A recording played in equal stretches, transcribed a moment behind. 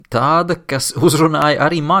tāda, kas uzrunāja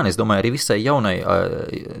arī mani. Es domāju, arī visai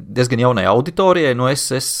diezgan jaunai auditorijai.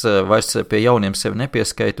 Es vairs pie jauniem sevi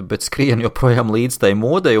nepieskaitu, bet skrienu joprojām līdz tai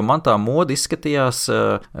modei, un man tā moda izskatījās,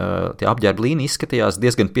 tie apģērba līnija izskatījās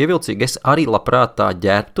diezgan pievilcīgi. Es arī labprāt tā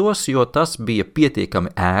ģērbtos, jo tas bija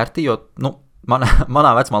pietiekami ērti, jo,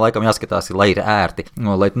 manā vecumā laikam jāskatās, lai ir ērti.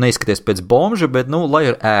 Lai tu neizskaties pēc bomža, bet, lai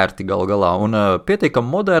ir ērti galu galā. Un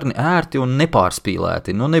pietiekami moderni, ērti un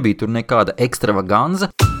nepārspīlēti. Nebija tur nekāda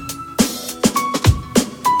ekstravaganza.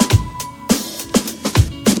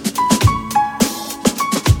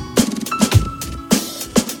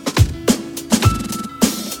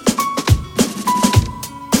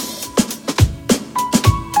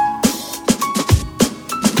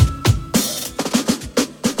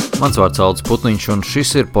 Mans vārds Aldis Putniņš, un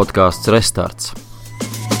šis ir podcasts Restarts.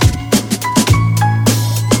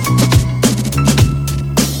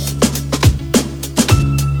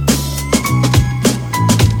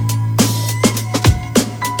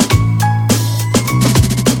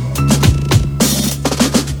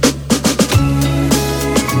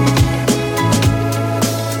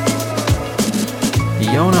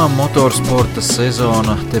 Jaunā motorsporta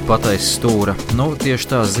sezona tepat aiz stūra. Tieši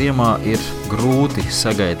tā ziemā ir grūti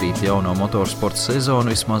sagaidīt jauno motorsporta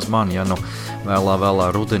sezonu, vismaz man, vēlā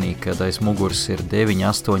rudenī, kad aiz muguras ir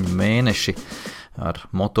 9-8 mēneši ar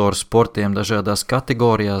motorsportiem dažādās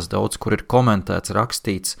kategorijās, daudz kur ir komentēts,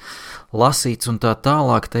 rakstīts, lasīts un tā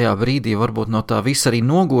tālāk. Tajā brīdī varbūt no tā visa arī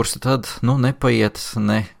nogurst, tad nepaiet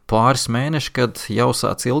ne pāris mēneši, kad jau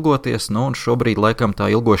sāc ilgoties, un šobrīd laikam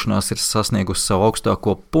tā ilgošanās ir sasniegusi savu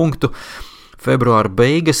augstāko punktu. Februāra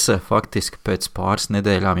beigas, faktiski pēc pāris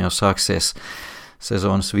nedēļām jau sāksies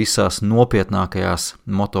sezonas visās nopietnākajās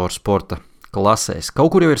motorsporta klasēs.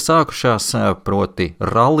 Kaut kur jau ir sākušās, proti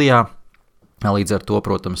rallijā, līdz ar to,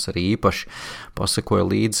 protams, arī īpaši pasekoja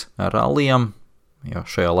līdz rallijam, jo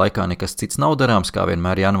šajā laikā nekas cits nav darāms, kā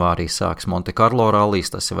vienmēr janvārī sāks Monte Carlo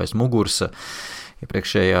rallijas, tas jau aiz muguras.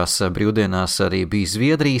 Iepriekšējās brīvdienās arī bija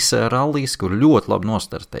Zviedrijas rallijas, kur ļoti labi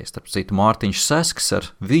nostartēja. Starp citu, Mārtiņš Sesks,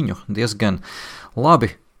 ar viņu diezgan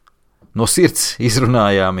labi no sirds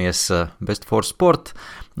izrunājāmies Best for Sport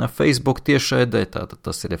Facebook tiešraidē. Tātad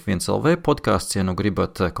tas ir F1LV podcasts. Ja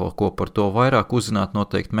gribat kaut ko par to vairāk uzzināt,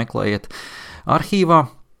 noteikti meklējiet arhīvā.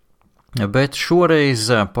 Bet šoreiz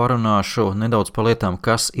parunāšu nedaudz par lietām,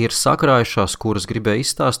 kas ir sakrājušās, kuras gribēju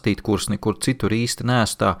izstāstīt, kuras nekur citur īsti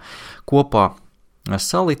neesmu tā kopā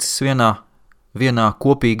salicis vienā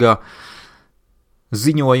kopīgā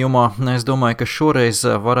ziņojumā. Es domāju, ka šoreiz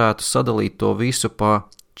varētu sadalīt to visu pa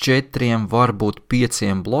 4, varbūt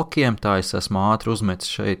 5 blokiem. Tā es esmu ātri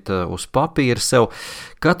uzmetis šeit uz papīra sev.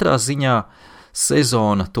 Katrā ziņā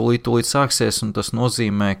sezona tūlīt sāksies, un tas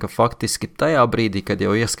nozīmē, ka faktiski tajā brīdī, kad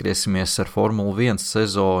jau ieskriesimies ar Formula 1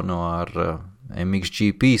 sezonu, ar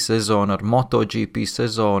MXGP sezonu, ar MotoGP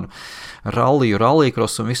sezonu,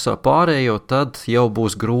 rallycross un visā pārējo, tad jau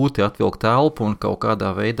būs grūti atvilkt elpu un kaut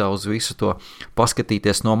kādā veidā uz visu to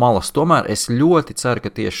paskatīties no malas. Tomēr es ļoti ceru,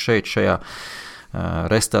 ka tieši šeit, šajā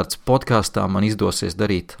Restarts podkastā man izdosies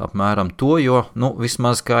darīt apmēram to, jo,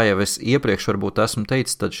 vismaz kā jau es iepriekš varbūt esmu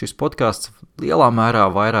teicis, tad šis podcasts lielā mērā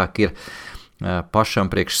vairāk ir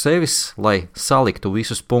pašam priekš sevis, lai saliktu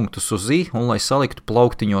visus punktus uz i un lai saliktu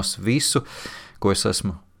plauktiņos visu, ko es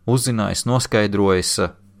esmu uzzinājis, noskaidrojis,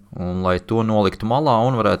 un lai to noliktu malā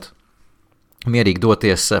un varētu mierīgi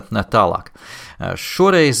doties tālāk.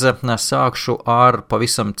 Šoreiz sākšu ar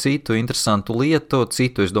pavisam citu interesantu lietu,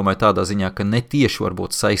 es domāju tādā ziņā, ka ne tieši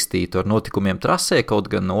varbūt saistītu ar notikumiem trasē, kaut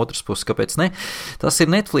gan no otras puses, kāpēc ne. Tas ir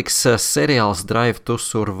Netflix seriāls Drive to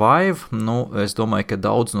Survive. Es domāju, ka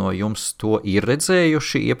daudz no jums to ir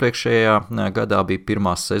redzējuši. Iepriekšējā gadā bija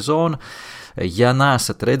pirmā sezona. Ja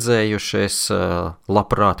neesat redzējuši, es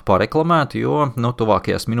labprāt pareklamētu, jo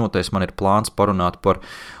tuvākajās minūtēs man ir plāns parunāt par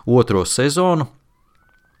otro sezonu.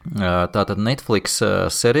 Tātad Netflix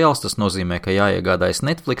seriāls, tas nozīmē, ka jāiegādājas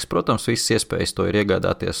Netflix. Protams, visas iespējas to ir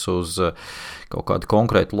iegādāties uz kaut kādu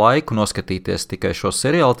konkrētu laiku, noskatīties tikai šo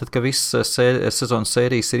seriālu, tad, ka visas sezonas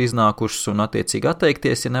sērijas ir iznākušas un attiecīgi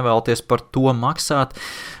atteikties, ja nevēlaties par to maksāt.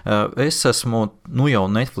 Es esmu, jau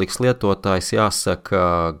Netflix lietotājs, jāsaka,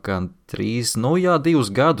 gan 2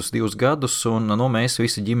 gadus, un mēs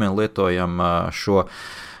visi ģimeni lietojam šo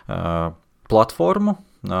platformu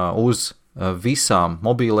uz visām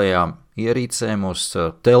mobilajām ierīcēm, uz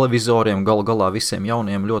televizoriem, galu galā visiem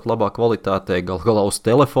jauniem ļoti labā kvalitātē, galu galā uz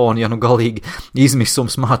telefonu, ja galīgi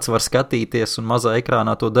izmisums māc var skatīties un mazā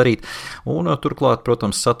ekrānā to darīt. Un turklāt,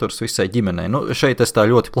 protams, saturs visai ģimenei. Šeit es tā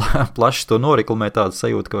ļoti plaši to noriklamēju, tādu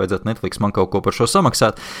sajūtu, ka vajadzētu Netflix man kaut ko par šo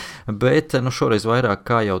samaksāt, bet šoreiz vairāk,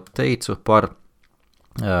 kā jau teicu, par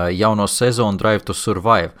jauno sezonu Drive to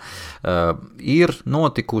Survive. Ir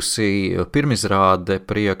notikusi pirmizrāde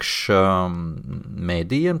priekš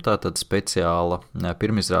mēdījiem, tātad speciāla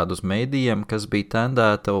pirmizrāde uz mēdījiem, kas bija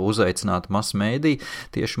tendēta uzaicināt masu mēdī,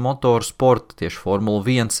 tieši motorsporta, tieši Formula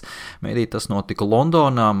 1 mēdī. Tas notika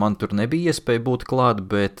Londonā, man tur nebija iespēja būt klāt,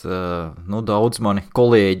 bet daudz mani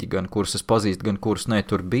kolēģi, gan kurus es pazīstu, gan kurus ne,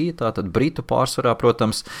 tur bija. Tātad Britu pārsvarā,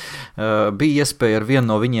 protams, bija iespēja ar vienu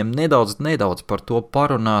no viņiem nedaudz par to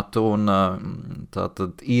parunāt, un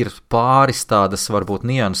tātad ir pāris tādas varbūt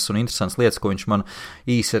nianses un interesants lietas, ko viņš man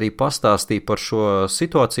īsi arī pastāstīja par šo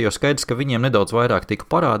situāciju, jo skaidrs, ka viņiem nedaudz vairāk tika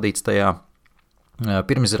parādīts tajā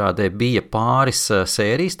pirmizrādē, bija pāris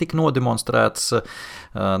sērijas tika nodemonstrētas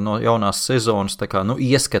no jaunās sezonas, tā kā,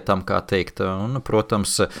 ieskatam, kā teikt, un,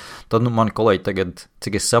 protams, tad, mani kolēģi tagad,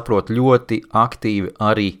 cik es saprotu, ļoti aktīvi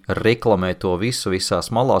arī reklamē to visu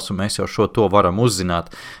visās malās, un mēs jau šo to varam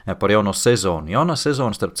uzzināt par jauno sezonu. Jaunā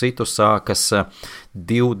sezona, starp citu, sākas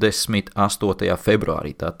 28.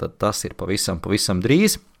 februārī, tātad tas ir pavisam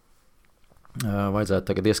drīz. Vajadzētu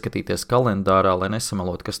tagad ieskatīties kalendārā, lai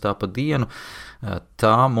nesamalot, kas tā pa dienu.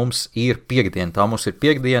 Tā mums ir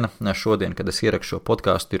piekdiena, šodien, kad es ierakšu šo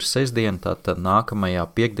podcastu, ir sestdiena, tātad nākamajā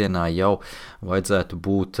piekdienā jau vajadzētu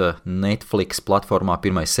būt Netflix platformā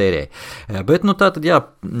pirmai sērijai. Bet, tātad,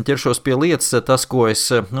 ķeršos pie lietas, tas, ko es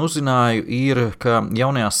uzzināju, ir, ka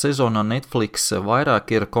jaunajā sezonā Netflix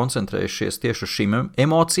vairāk ir koncentrējušies tieši uz šīm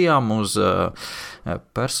emocijām, uz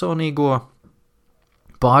personīgo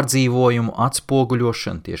pārdzīvojumu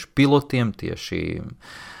atspoguļošanu tieši pilotiem, tieši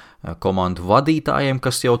komandu vadītājiem,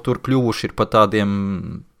 kas jau tur kļuvuši ir pa tādiem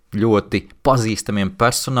ļoti pazīstamiem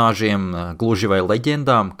personāžiem, gluži vai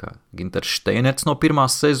leģendām, kā Ginters Steinerts no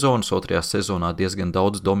pirmās sezonas, otrajā sezonā diezgan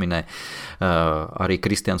daudz dominē arī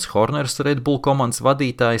Kristians Horners, Red Bull komandas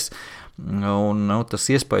vadītājs. Un tas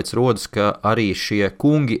iespējas rodas, ka arī šie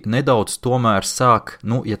kungi nedaudz tomēr sāk,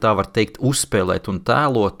 ja tā var teikt, uzspēlēt un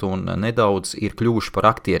tēlot, un nedaudz ir kļuvuši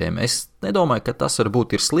par aktieriem. Es nedomāju, ka tas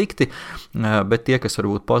varbūt ir slikti, bet tie, kas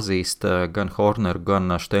varbūt pazīst gan Horneru,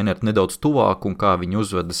 gan Steinertu nedaudz tuvāk un kā viņi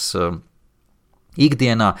uzvedas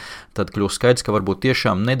ikdienā, tad kļūst skaidrs, ka varbūt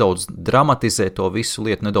tiešām nedaudz dramatizē to visu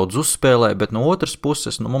lietu, nedaudz uzspēlē, bet no otras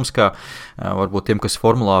puses, mums kā varbūt tiem, kas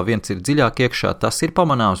Formulā 1 ir dziļāk iekšā, tas ir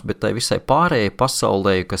pamanāms, bet tai visai pārējai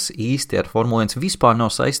pasaulē, kas īsti ar Formula 1 vispār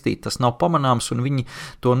nav saistīti, tas nav pamanāms, un viņi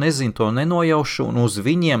to nezin, to nenojauš, un uz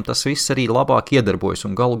viņiem tas viss arī labāk iedarbojas,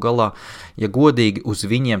 un galu galā, ja godīgi, uz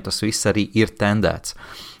viņiem tas viss arī ir tendēts.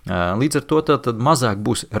 Līdz ar to tad mazāk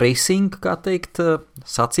būs racing, kā teikt,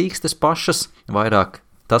 sacīkstes pašas, vairāk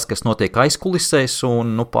tas, kas notiek aizkulisēs,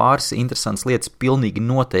 un pāris interesants lietas pilnīgi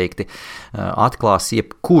noteikti atklās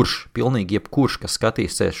pilnīgi jebkurš, kas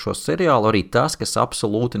skatīsies šo seriālu, arī tas, kas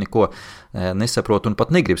absolūti neko nesaprot un pat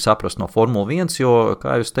negrib saprast no Formula 1, jo,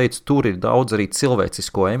 kā jūs teicu, tur ir daudz arī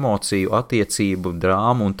cilvēcisko emociju, attiecību,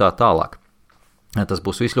 drāmu un tā tālāk. Tas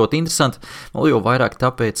būs viss ļoti interesanti, vēl jau vairāk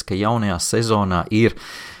tāpēc, ka jaunajā sezonā ir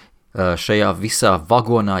šajā visā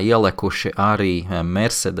vagonā ielekuši arī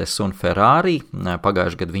Mercedes un Ferrari.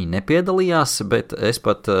 Pagājuši gadu viņi nepiedalījās, bet es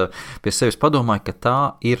pat pie sevis padomāju, ka tā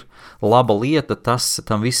ir laba lieta.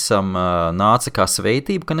 Tam visam nāca kā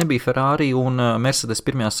sveitība, ka nebija Ferrari un Mercedes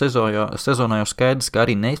pirmajā sezonā jau skaidrs, ka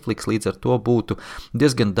arī Netflix līdz ar to būtu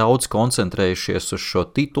diezgan daudz koncentrējušies uz šo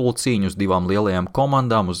titulu cīņu, uz divām lielajām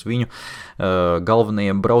komandām, uz viņu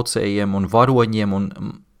galvenajiem braucējiem un varoņiem, un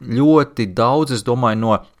ļoti daudz, es domāju,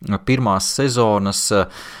 no pirmās sezonas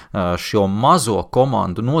šo mazo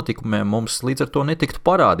komandu notikumiem mums līdz ar to netiktu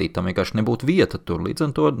parādīt, tam vienkārši nebūtu vieta tur, līdz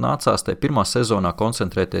ar to nācās tajā pirmā sezonā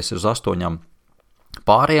koncentrēties uz 8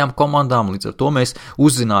 pārējām komandām, līdz ar to mēs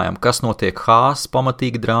uzzinājām, kas notiek Haas,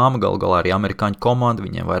 pamatīga drāma, galu galā arī amerikāņu komanda,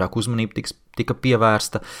 viņiem vairāk uzmanība tika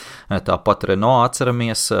pievērsta, tāpat Renault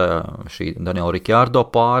atceramies, šī Daniela Ricciardo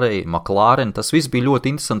pārēja, McLaren, tas viss bija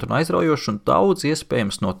ļoti interesanti un aizraujoši, un daudz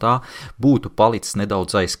iespējams no tā būtu palicis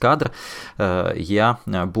nedaudz aiz kadra, ja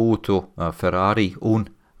būtu Ferrari un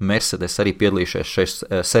Mercedes arī piedalījušies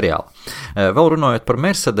šajā seriālā. Vēl runājot par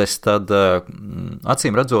Mercedes, tad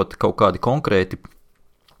acīm redzot kaut kādi konkrēti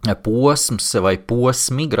posms vai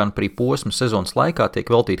posmi, Grand Prix posmu sezonas laikā tiek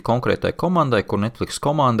veltīti konkrētai komandai, kur Netflix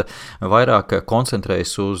komanda vairāk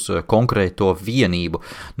koncentrējas uz konkrēto vienību.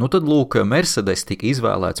 Tad lūk, Mercedes tika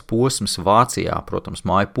izvēlēts posms Vācijā, protams,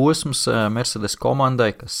 māja posms Mercedes komandai,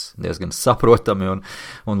 kas diezgan saprotami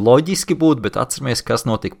un loģiski būtu, bet atceramies, kas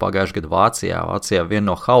notika pagājušajā gadā Vācijā. Vācijā viena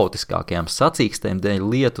no haotiskākajām sacīkstēm dēļ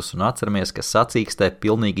lietus, un atceramies, ka sacīkstē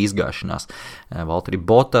pilnīgi izgāšanās. Valtteri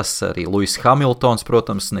Bottas, arī Lewis Hamiltons,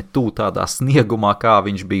 protams, ne tuvu tādā sniegumā, kā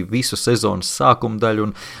viņš bija visu sezonas sākuma daļu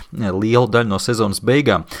un lielu daļu no sezonas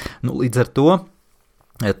beigām. Līdz ar to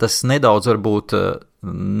Tas nedaudz varbūt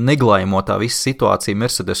neglaimo tā visa situācija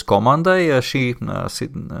Mercedes komandai.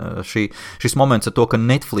 Šis moments ar to, ka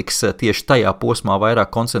Netflix tieši tajā posmā vairāk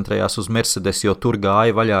koncentrējās uz Mercedes, jo tur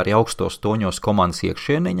gāja vaļā arī augstos toņos komandas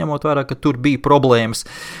iekšienē, ņemot vērā, ka tur bija problēmas.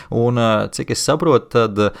 Un cik es saprotu,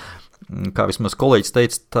 tad kā vismaz kolēģis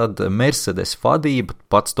teica, tad Mercedes vadība,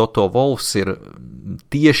 pats Toto Wolffs ir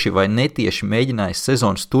tieši vai netieši mēģinājis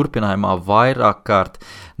sezonas turpinājumā vairāk kārt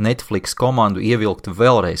Netflix komandu ievilkt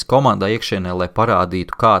vēlreiz komandā iekšienē, lai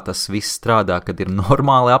parādītu, kā tas viss strādā, kad ir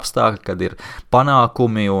normāli apstākļi, kad ir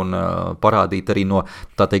panākumi un parādīt arī no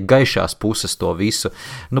tā teikt gaišās puses to visu.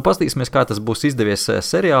 Nu, paskatīsimies, kā tas būs izdevies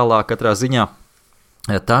seriālā. Katrā ziņā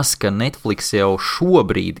tas, ka Netflix jau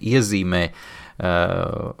šobrīd iezīmē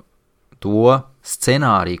to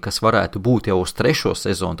scenāriju, kas varētu būt jau uz 3.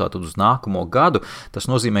 sezonu, tātad uz nākamo gadu, tas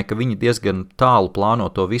nozīmē, ka viņi diezgan tālu plāno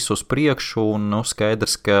to visu uz priekšu, un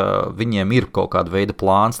skaidrs, ka viņiem ir kaut kāda veida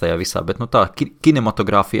plāns tajā visā, bet tā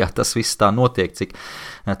kinematogrāfijā tas viss tā notiek,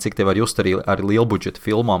 cik te var just arī ar lielbudžeta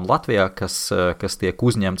filmām Latvijā, kas tiek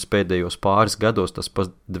uzņemts pēdējos pāris gados, tas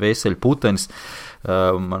pats Dvēseļputenis,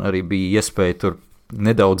 man arī bija iespēja tur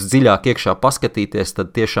nedaudz dziļāk iekšā paskatīties,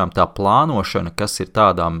 tad tiešām tā plānošana, kas ir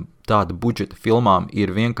tāda budžeta filmām,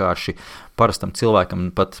 ir vienkārši parastam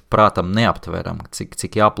cilvēkam pat prātam neaptveram,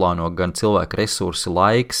 cik jāplāno gan cilvēku resursi,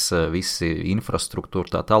 laiks, visi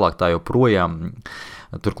infrastruktūra, tā tālāk, tā joprojām.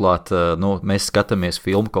 Turklāt, mēs skatāmies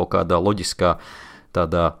filmu kaut kādā loģiskā,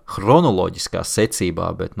 tādā chronoloģiskā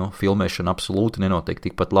secībā, bet, filmēšana absolūti nenotiek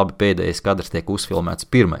tikpat labi, pēdējais kadrs tiek uzfilmēts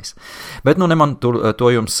pirmais. Bet, neman to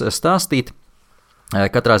jums stāstīt.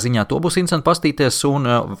 Katrā ziņā to būs interesanti pastīties, un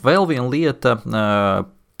vēl viena lieta,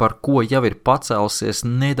 par ko jau ir pacēlusies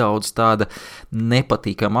nedaudz tāda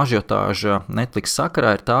nepatīkama ažiotāža Netflix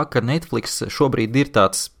sakarā, ir tā, ka Netflix šobrīd ir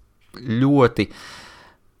tāds ļoti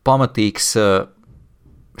pamatīgs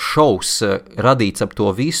šovs radīts ap to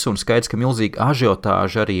visu, un skaidrs, ka milzīga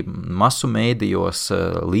ažiotāža arī masu mēdījos,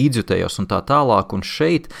 līdzjutējos un tā tālāk, un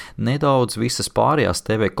šeit nedaudz visas pārējās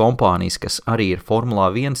TV kompānijas, kas arī ir Formulā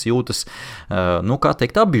 1, jūtas, kā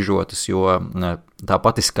teikt, apbižotas, jo tā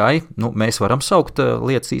pati Sky, mēs varam saukt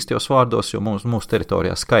lietas īstajos vārdos, jo mūsu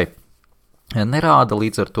teritorijā Sky nerāda,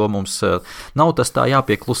 līdz ar to mums nav tas tā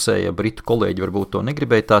jāpieklusē, ja britu kolēģi varbūt to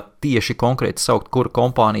negribēja tā tieši konkrēti saukt, kura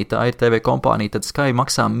kompānija tā ir TV kompānija, tad Sky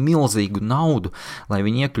maksā milzīgu naudu, lai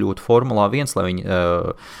viņi iekļūtu Formulā 1, lai viņi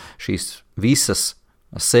šīs visas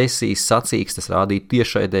sesijas, sacīkstes rādītu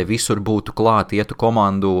tiešraidē, visur būtu klāt, ietu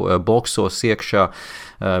komandu boksos iekšā,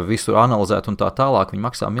 visur analizēt un tā tālāk. Viņi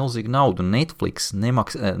maksā milzīgu naudu. Netflix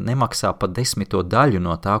nemaksā pat 10 daļu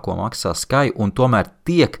no tā, ko maksā Sky, un tomēr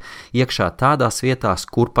tiek iekšā tādās vietās,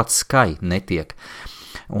 kur pat Sky netiek.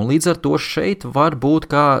 Un līdz ar to šeit var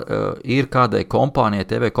būt, kā ir kādai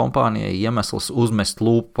kompānijai, TV kompānijai iemesls uzmest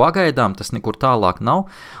lūpu pagaidām, tas nekur tālāk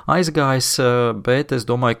nav aizgājis, bet es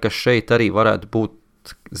domāju, ka šeit arī varētu būt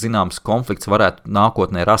zināms konflikts, varētu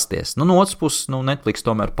nākotnē rasties. No otras puses, Netflix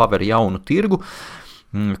tomēr paver jaunu tirgu,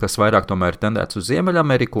 kas vairāk tomēr ir tendēts uz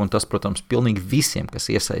Ziemeļameriku, un tas, protams, pilnīgi visiem, kas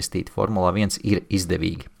iesaistīti Formulā 1, ir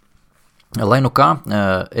izdevīgi. Lai kā,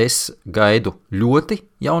 es gaidu ļoti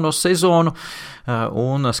jauno sezonu,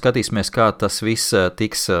 un skatīsimies, kā tas viss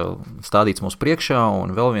tiks stādīts mums priekšā,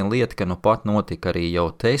 un vēl viena lieta, ka pat notika arī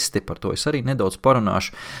jau testi, par to es arī nedaudz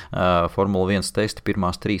parunāšu, Formula 1 testi,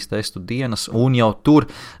 pirmās 3 testu dienas, un jau tur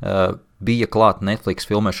bija klāt Netflix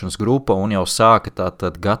filmēšanas grupa un jau sāka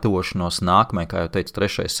tātad gatavošanos nākamajai, kā jau teicu,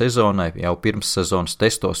 3. sezonai, jau pirms sezonas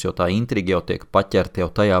testos, jo tā intriga jau tiek paķerta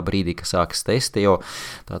jau tajā brīdī, kad sākas testi, jo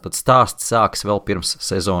tātad stāsts sāks vēl pirms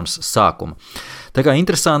sezonas sākuma. Tā kā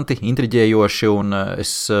interesanti, intriģējoši, un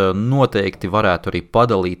es noteikti varētu arī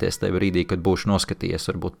padalīties tajā brīdī, kad būšu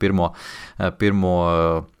noskatījies varbūt pirmo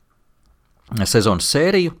sezonas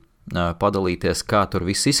sēriju, padalīties, kā tur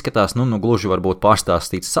viss izskatās, gluži varbūt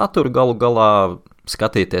pārstāstīt saturu galu galā,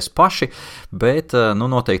 skatieties paši, bet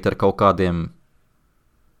noteikti ar kaut kādiem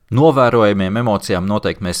novērojumiem, emocijām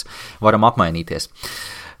noteikti mēs varam apmainīties.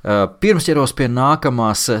 Pirms ķeros pie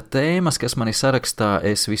nākamās tēmas, kas man ir sarakstā,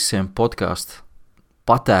 es visiem podcastu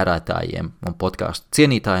patērētājiem un podcastu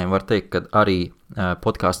cienītājiem var teikt, ka arī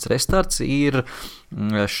podcasts Restarts ir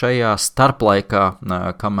šajā starplaikā,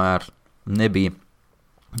 kamēr nebija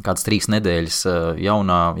kāds 3 nedēļas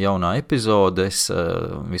jaunā epizode, es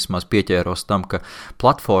vismaz pieķēros tam, ka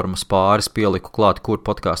platformas pāris pieliku klāt, kur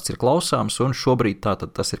podcasts ir klausāms, un šobrīd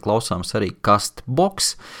tātad tas ir klausāms arī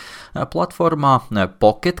Castbox platformā,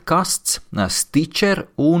 Pocket Casts, Stitcher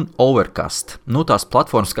un Overcast. Nu, tās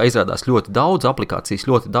platformas, kā izrādās, ļoti daudz, aplikācijas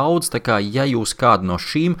ļoti daudz, tā kā, ja jūs kādu no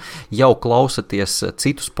šīm jau klausaties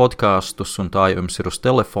citus podkastus un tā jums ir uz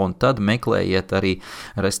telefona, tad meklējiet arī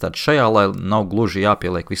Restart šajā, lai nav gluži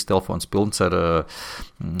jāpieliek viss telefons pilns ar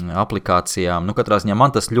aplikācijām. Nu, katrā ziņā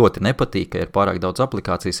man tas ļoti nepatīk, ka ir pārāk daudz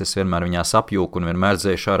aplikācijas, es vienmēr viņās apjūku un vienmēr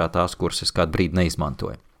dzēšu ārā tās, kuras es kādu brīdi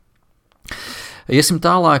neizmantoju. Iesim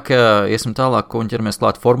tālāk un ķeramies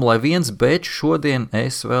klāt Formulai 1, bet šodien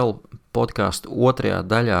es vēl podcastu otrajā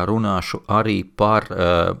daļā runāšu arī par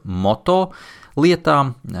moto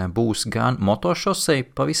lietām. Būs gan motošosei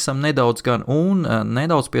pavisam nedaudz gan, un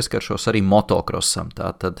nedaudz pieskaršos arī motokrosam,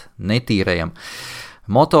 tātad netīrajam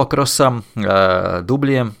motokrosam,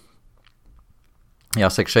 dubļiem.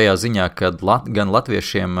 Jāsaka šajā ziņā, ka gan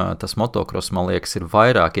latviešiem tas motokross, man liekas, ir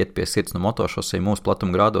vairāk iet pie sirds no motošosei mūsu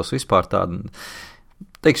platumgrādos vispār tāda,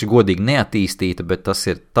 teikšu godīgi, neattīstīta, bet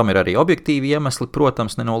tam ir arī objektīvi iemesli,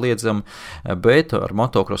 protams, nenoliedzami, bet ar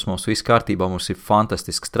motokrosu mums viss kārtībā, mums ir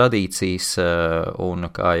fantastiskas tradīcijas, un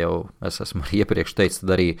kā jau es esmu iepriekš teicis,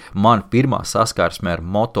 tad arī man pirmā saskarsme ar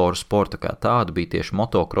motoru sportu kā tādu bija tieši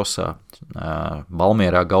motokrosā,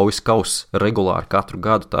 Valmierā Gaujas kauss regulāri katru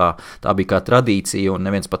gadu, tā bija kā tradīcija, un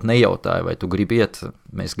neviens pat nejautāja, vai tu gribi iet,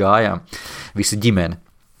 mēs gājām, visa ģimene,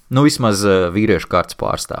 nu vismaz vīriešu kārtas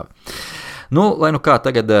pārstāvi. Nu, lai nu kā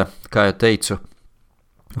tagad, kā jau teicu,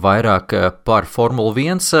 vairāk par Formulu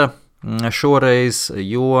 1 šoreiz,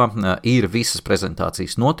 jo ir visas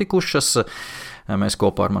prezentācijas notikušas. Mēs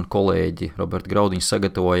kopā ar manu kolēģi Robertu Graudiņu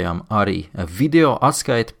sagatavojām arī video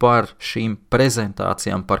atskaiti par šīm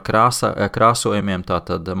prezentācijām, par krāsojumiem,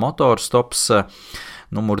 tātad motorstops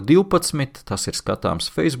numur 12, tas ir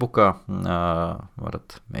skatāms Facebookā,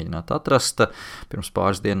 varat mēģināt atrast, pirms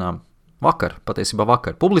pāris dienām. Patiesībā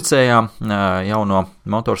vakar publicējām jauno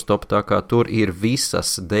motorstopu, tā kā tur ir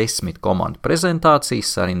visas 10 komandu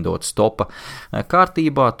prezentācijas, sarindotas topa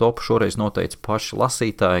kārtībā. Topu šoreiz noteica paši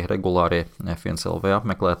lasītāji, regulārie F1 LV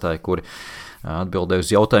apmeklētāji, kuri atbildēja uz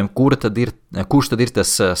jautājumu, kurš tad ir tas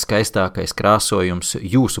skaistākais krāsojums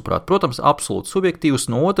jūsuprāt. Protams, absolūti subjektīvs,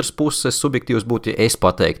 no otras puses subjektīvs būtu, ja es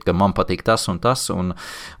pateiktu, ka man patīk tas, un tas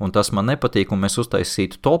man nepatīk, un mēs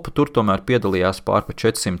uztaisītu topu. Tur tomēr piedalījās pār pa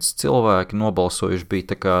 400 cilvēki, nobalsojuši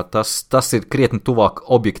bija, tā kā tas ir krietni tuvāk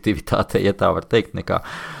objektivitātei, ja tā var teikt,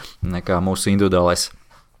 nekā mūsu individuālais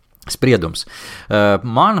spriedums.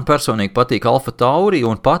 Man personīgi patīk Alfa Tauri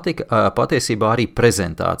un patika patiesībā arī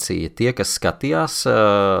prezentācija. Tie, kas skatījās,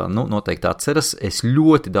 noteikti atceras, es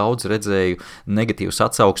ļoti daudz redzēju negatīvas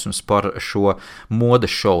atsauksmes par šo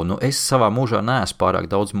modes šovu. Es savā mūžā neesmu pārāk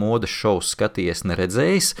daudz modes šovu skatījies,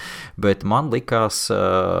 neredzējis, bet man likās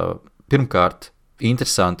pirmkārt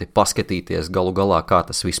interesanti paskatīties galu galā, kā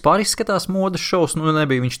tas vispār izskatās modes šovs.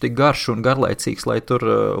 Nebija viņš tik garš un garlaicīgs, lai tur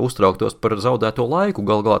uztrauktos par zaudēto laiku.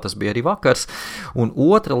 Galu galā tas bija arī vakars. Un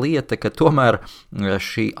otra lieta, ka tomēr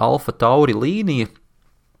šī Alfa Tauri līnija,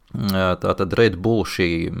 tātad Red Bull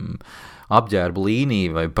šī apģērba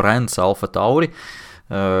līnija vai brands Alfa Tauri,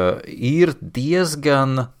 ir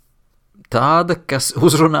diezgan tāda, kas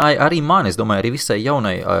uzrunāja arī mani, es domāju, arī visai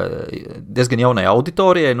diezgan jaunai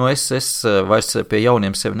auditorijai. Es vairs pie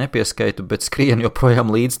jauniem sevi nepieskaitu, bet skrienu joprojām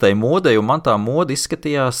līdz tai modei, un man tā moda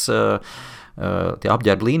izskatījās, tie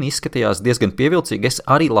apģērba līnija izskatījās diezgan pievilcīgi. Es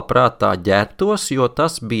arī labprāt tā ģērbtos, jo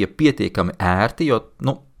tas bija pietiekami ērti, jo,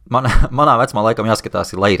 manā vecumā laikam jāskatās,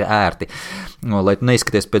 lai ir ērti, lai tu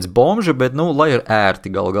neizskaties pēc bomža, bet, lai ir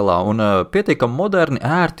ērti galu galā, un pietiekami moderni,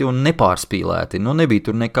 ērti un nepārspīlēti. Nebija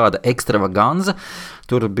tur nekāda ekstravaganza,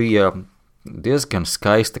 tur bija diezgan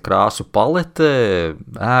skaista krāsu palete,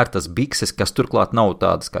 ērtas bikses, kas turklāt nav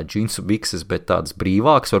tādas kā džinsu bikses, bet tādas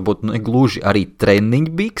brīvākas, varbūt gluži arī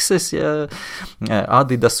treniņu bikses,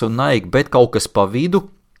 Adidas un Nike, bet kaut kas pa vidu,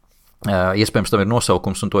 iespējams tam ir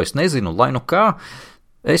nosaukums, un to es nezinu, lai nu kā.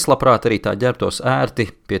 Es labprāt arī tā ģērbtos ērti,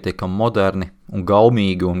 pietiekami moderni un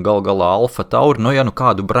gaumīgi, un gal galā Alfa Tauri. Ja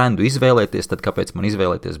kādu brendu izvēlēties, tad kāpēc man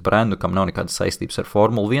izvēlēties brendu, kam nav nekādas saistības ar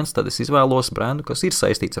Formulu 1, tad es izvēlos brendu, kas ir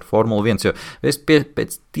saistīts ar Formulu 1, jo es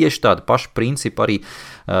pēc tieši tāda paša principa arī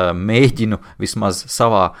mēģinu vismaz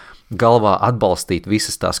savā galvā atbalstīt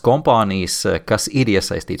visas tās kompānijas, kas ir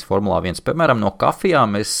iesaistīts Formulā 1. Piemēram, no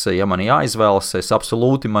kafijām, ja man jāizvēlas,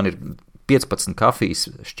 man ir 15 kafijas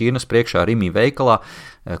šķirnes priekšā Rimī veikalā,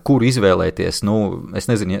 kuru izvēlēties. Es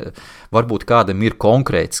nezinu, varbūt kādam ir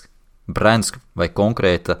konkrēts brands vai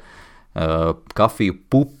konkrēta kafiju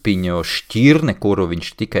pupiņu šķirne, kuru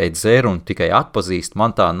viņš tikai dzer un tikai atpazīst.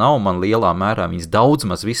 Man tā nav, man lielā mērā viņas daudz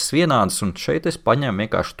maz visas vienādas, un šeit es paņēmu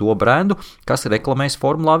vienkārši to brendu, kas reklamējas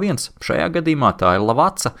Formulā 1. Šajā gadījumā tā ir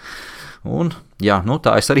Lavazza. Un, jā,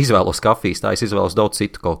 tā es arī izvēlos kafijas, tā es izvēlos daudz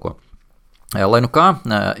citu kaut ko. Lai nu kā,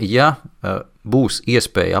 ja būs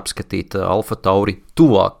iespēja apskatīt Alfa Tauri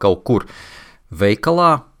tuvāk kaut kur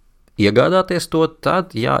veikalā, iegādāties to,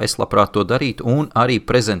 tad, jā, es labprāt to darītu, un arī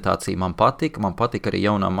prezentācija man patika arī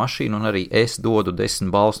jaunā mašīna, un arī es dodu 10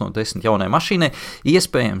 balvas no 10 jaunai mašīnai.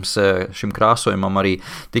 Iespējams, šim krāsojumam arī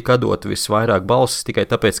tika dot visvairāk balvas tikai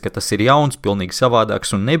tāpēc, ka tas ir jauns, pilnīgi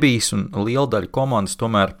savādāks un nebijis, un liela daļa komandas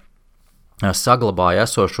tomēr saglabāja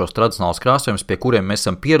esošos tradicionālus krāsojumus, pie kuriem mēs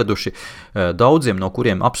esam pieraduši, daudziem no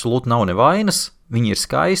kuriem absolūti nav nevainas. Viņi ir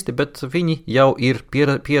skaisti, bet viņi jau ir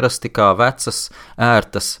pierasti kā vecas,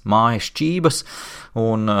 ērtas mājas šķības,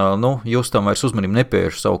 un jūs tam vairs uzmanību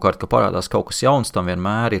nepievērš. Savukārt, ka parādās kaut kas jauns, tam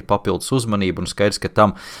vienmēr ir papildus uzmanība, un skaidrs, ka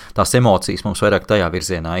tam tās emocijas mums vairāk tajā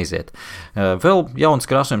virzienā aiziet. Vēl jauns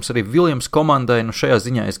krāsojums arī Williams komandai, šajā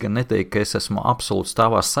ziņā es gan neteiktu, ka es esmu absolūti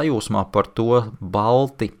stāvā sajūsmā par to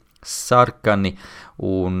balti, sarkani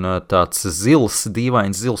un tāds zils,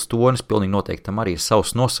 dīvains zils tonis, pilnīgi noteikti tam arī ir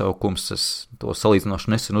savs nosaukums. Es to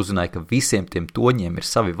salīdzinoši nesen uzzināju, ka visiem tiem toņiem ir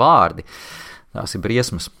savi vārdi. Tās ir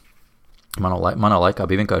briesmas. Manā laikā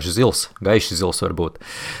bija vienkārši zils, gaiši zils varbūt.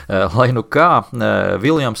 Lai nu kā,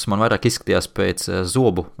 Williams man vairāk izskatījās pēc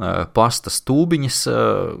zobu pasta stūbiņas,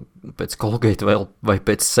 pēc Colgate vai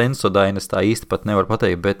pēc Sensodyne, tā īsti pat nevar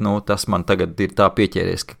pateikt, bet tas man tagad ir tā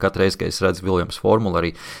pieķēries, ka katreiz, kad es redzu Williams formulu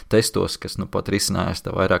arī testos, kas pat risinājās,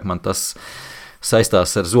 tā vairāk man tas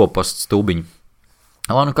saistās ar zobu pasta stūbiņu.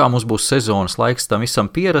 Lai nu kā mums būs sezonas laiks tam visam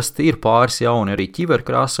pierasti, ir pāris jauni arī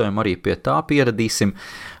ķiverkrāsojumi, arī pie tā pieradīsim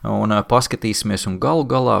un paskatīsimies, un galu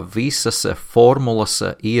galā visas formulas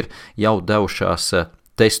ir jau devušās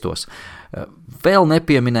testos. Vēl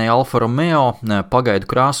nepieminēja Alfa Romeo pagaidu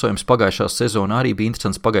krāsojums. Pagājušā sezonā arī bija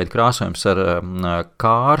interesants pagaidu krāsojums ar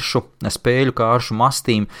spēļu kāršu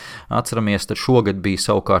mastīm. Atceramies, tad šogad bija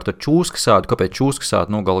savukārt ar čūskasādu. Kāpēc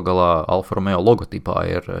čūskasādu? Galu galā Alfa Romeo logotipā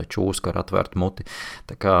ir čūska ar atvērtu muti.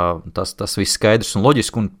 Tā kā tas viss skaidrs un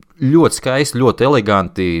loģiski un ļoti skaisti, ļoti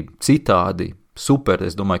eleganti, citādi. Super,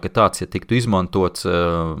 es domāju, ka tāds, ja tiktu izmantots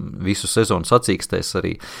visu sezonu sacīkstēs,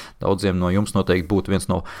 arī daudziem no jums noteikti būtu viens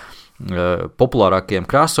no populārākiem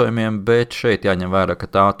krāsojumiem, bet šeit jāņem vērā, ka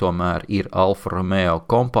tā tomēr ir Alfa Romeo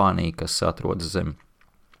kompānija, kas atrodas zem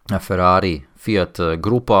Ferrari Fiat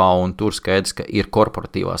grupā, un tur skaidrs, ka ir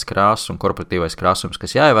korporatīvās krāsas un korporatīvais krāsojums,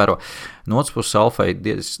 kas jāievēro. No otras puses, Alfai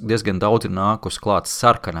diezgan daudz ir nākus klāt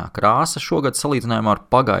sarkanā krāsa šogad salīdzinājumā ar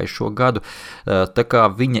pagājušo gadu, tā kā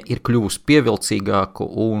viņa ir kļuvusi pievilcīgāku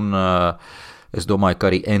un es domāju, ka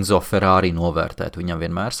arī Enzo Ferrari novērtētu. Viņam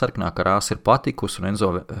vienmēr sarkanā krāsa ir patikusi, un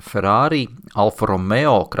Enzo Ferrari Alfa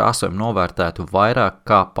Romeo krāsojumu novērtētu vairāk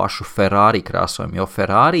kā pašu Ferrari krāsojumu, jo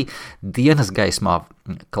Ferrari dienas gaismā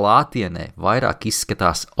klātienē vairāk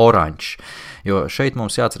izskatās oranžs. Jo šeit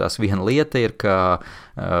mums jāatcerās viena lieta ir, ka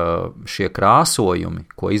šie krāsojumi,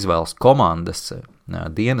 ko izvēlas komandas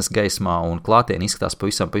dienas gaismā un klātienē izskatās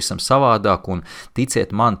pavisam savādāk, un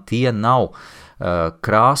ticiet man, tie nav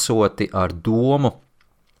krāsoti ar domu,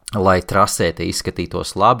 lai trasē tie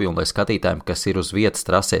izskatītos labi un lai skatītājiem, kas ir uz vietas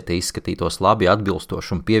trasē, tie izskatītos labi,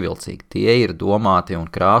 atbilstoši un pievilcīgi. Tie ir domāti un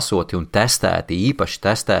krāsoti un testēti, īpaši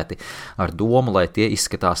testēti ar domu, lai tie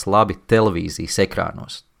izskatās labi televīzijas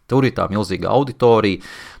ekrānos. Tur ir tā milzīga auditorija,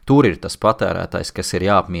 tur ir tas patērētājs, kas ir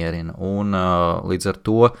jāapmierina, un līdz ar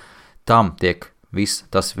to tam tiek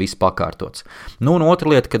tas viss pakārtots. Un otra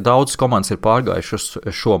lieta, ka daudz komandas ir pārgājuši uz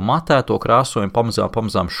šo matēto krāsojumu,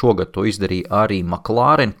 pamazām šogad to izdarīja arī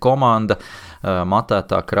McLaren komanda.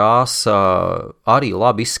 Matētā krāsa arī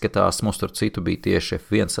labi izskatās, mums tur citu bija tieši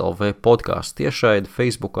F1 LV podcasts tiešraidi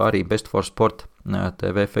Facebookā, arī Best for Sport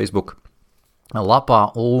TV Facebook lapā,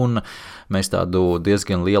 un mēs tādu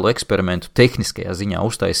diezgan lielu eksperimentu tehniskajā ziņā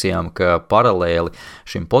uztaisījām, ka paralēli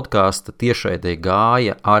šim podkāsta tiešraidē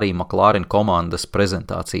gāja arī McLaren komandas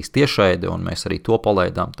prezentācijas tiešraide, un mēs arī to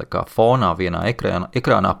palaidām tā kā fonā vienā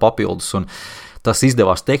ekrānā papildus, un tas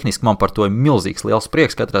izdevās tehniski, man par to ir milzīgs liels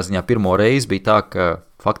prieks. Katrā ziņā pirmo reizi bija tā, ka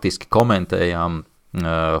faktiski komentējām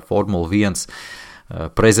Formula 1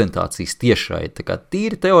 prezentācijas tiešraidi. Tā kā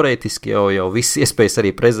tīri teorētiski jau viss iespējas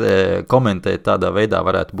arī komentēt tādā veidā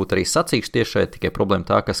varētu būt arī sacīkšu tiešraidi, tikai problēma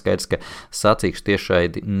tā, ka skaidrs, ka sacīkšu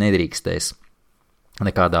tiešraidi nedrīkstēs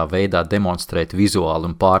nekādā veidā demonstrēt vizuāli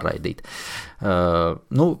un pārraidīt.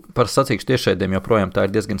 Par sacīkšu tiešraidēm joprojām tā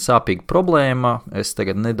ir diezgan sāpīga problēma. Es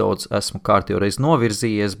tagad nedaudz esmu kārtīgi reiz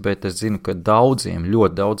novirzījies, bet es zinu, ka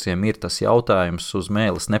ļoti daudziem ir tas jautājums uz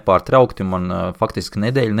mēles nepārtraukti. Man faktiski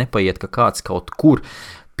nedēļa nepaiet, ka kāds kaut kur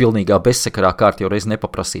pilnīgā bezsakarā kārtīgi reiz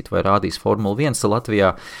nepaprasīt, vai rādīs Formula 1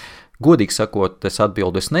 Latvijā. Godīgi sakot, es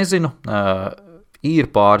atbildu, es nezinu.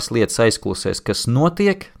 ir pāris lietas aizkulisēs, kas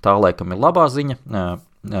notiek, tā laikam ir labā ziņa,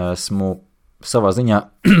 esmu savā ziņā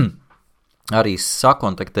arī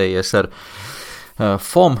sakontaktējies ar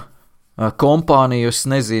FOM kompāniju, es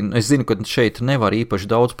zinu, ka šeit nevar īpaši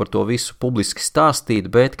daudz par to visu publiski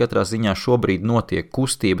stāstīt, bet katrā ziņā šobrīd notiek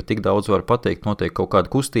kustība, tik daudz var pateikt, notiek kaut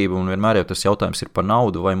kāda kustība, un vienmēr jau tas jautājums ir par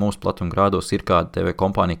naudu, vai mūsu platumgrādos ir kāda TV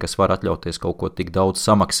kompānija, kas var atļauties kaut ko tik daudz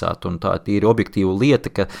samaksāt, un tā ir objektīva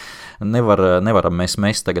lieta, ka nevaram mēs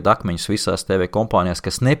mest tagad akmeņus visās TV kompānijās,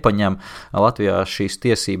 kas nepaņem Latvijā šīs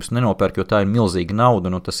tiesības nenopērk, jo tā ir milzīga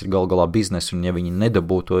nauda, tas ir gal galā biznesa, un ja viņi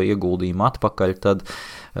nedabū to ieguldījumu atpakaļ, tad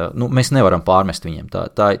mēs nevaram pārmest viņiem.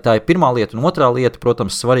 Tā ir pirmā lieta, un otrā lieta,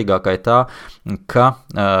 protams, svarīgākā ir tā, ka,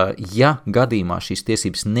 ja gadījumā šīs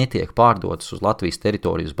tiesības netiek pārdotas uz Latvijas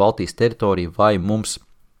teritoriju, uz Baltijas teritoriju, vai mums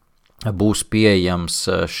būs pieejams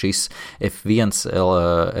šis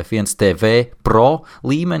F1 TV Pro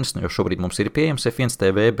līmenis, jo šobrīd mums ir pieejams F1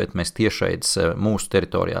 TV, bet mēs tiešraides mūsu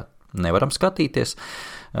teritorijā nevaram skatīties.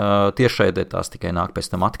 Tiešraidē tās tikai nāk pēc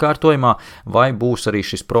tam atkārtojumā, vai būs arī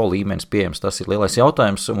šis pro līmenis pieejams, tas ir lielais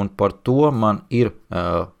jautājums, un par to man ir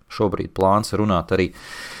šobrīd plāns runāt arī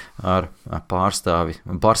ar pārstāvi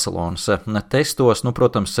Barcelonas testos,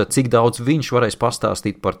 protams, cik daudz viņš varēs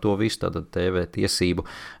pastāstīt par to visu, tātad TV tiesību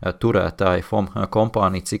turētāji FOM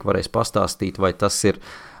kompānija, cik varēs pastāstīt, vai tas ir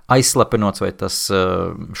aizslepenots, vai tas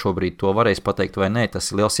šobrīd to varēs pateikt vai nē, tas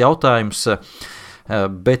ir liels jautājums.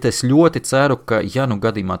 Bet es ļoti ceru, ka, ja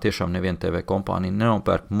gadījumā tiešām neviena TV kompānija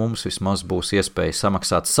nenopērk, mums vismaz būs iespēja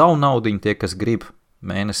samaksāt savu naudiņu, tie, kas grib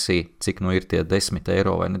mēnesī, cik ir tie 10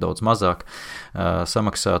 eiro vai nedaudz mazāk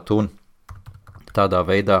samaksāt un tādā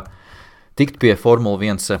veidā tikt pie Formula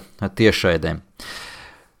 1 tiešraidēm.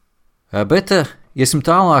 Bet iesim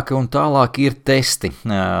tālāk, un tālāk ir testi.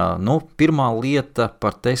 Pirmā lieta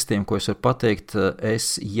par testiem, ko es varu pateikt,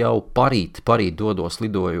 es jau parīt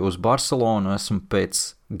lidoju uz Barcelonu, esmu pēc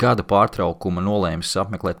gada pārtraukuma nolēmis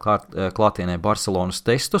apmeklēt klātienē Barcelonas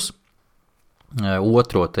testus,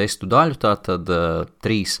 otro testu daļu, tātad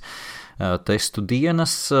 3 testu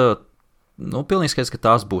dienas, pilnīgi skaidrs, ka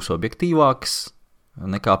tās būs objektīvākas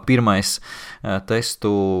nekā pirmās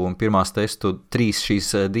testu 3 šīs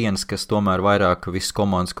dienas, kas tomēr vairāk visas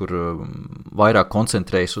komandas, kur vairāk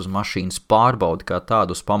koncentrējas uz mašīnas pārbaudi kā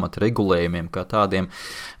tādu, uz pamata regulējumiem kā tādiem.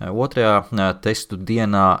 Otrajā testu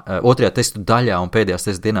daļā un pēdējās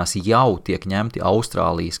testu dienās jau tiek ņemti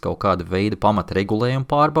Austrālijas kaut kāda veida pamata regulējumi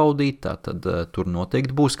pārbaudīt, tātad tur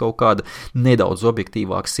noteikti būs kaut kāda nedaudz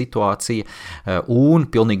objektīvāka situācija, un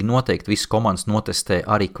pilnīgi noteikti visas komandas notestē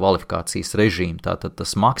arī kvalifikācijas režīmu, tātad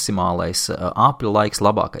tas maksimālais apļu laiks,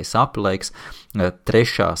 labākais apļu laiks,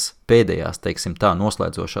 trešās, pēdējās, teiksim tā,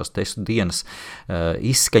 noslēdzošās testu dienas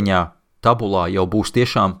izskaņā tabulā jau būs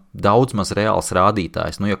tiešām daudz maz reāls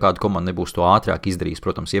rādītājs, ja kāda komanda nebūs to ātrāk izdarījis,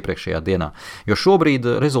 protams, iepriekšējā dienā. Jo šobrīd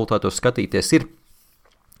rezultātos skatīties ir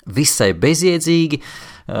visai bezjēdzīgi,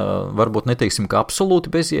 varbūt neteiksim, ka absolūti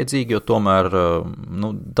bezjēdzīgi, jo tomēr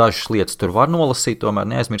dažas lietas tur var nolasīt, tomēr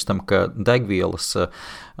neaizmirstam, ka degvielas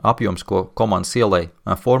apjoms, ko komandas ielai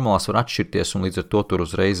formulās, var atšķirties, un līdz ar to tur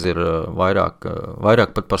uzreiz ir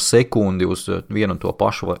vairāk pat par sekundi uz vienu un to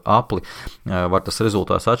pašu apli, var tas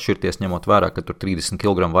rezultāts atšķirties, ņemot vērā, ka tur 30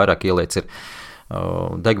 kg vairāk ieliec ir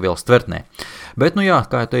degvielas tvertnē. Bet,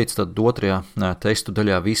 kā jau teicu, tad otrajā testu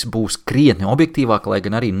daļā viss būs krietni objektīvāk, lai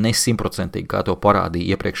gan arī ne 100%, kā to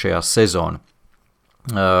parādīja iepriekšējā sezona.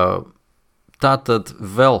 Tātad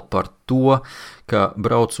vēl par to, ka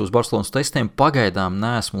braucu uz Barcelonas testiem, pagaidām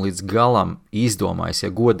neesmu līdz galam izdomājis,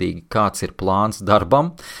 ja godīgi, kāds ir plāns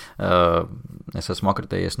darbam. Es esmu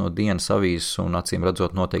akreditējies no Dienas avīzes un acīm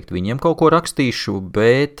redzot noteikti viņiem kaut ko rakstīšu,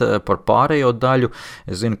 bet par pārējo daļu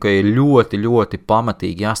es zinu, ka ir ļoti, ļoti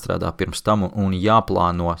pamatīgi jāstrādā pirms tam un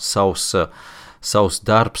jāplāno savs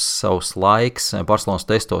darbs, savs laiks. Barcelonas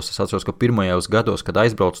testos es atceros, ka pirmajos gados, kad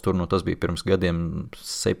aizbraucu tur, tas bija pirms gadiem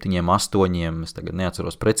 7, 8, es tagad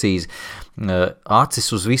neatceros precīzi, acis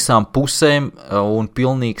uz visām pusēm un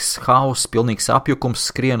pilnīgs hauss, pilnīgs apjukums,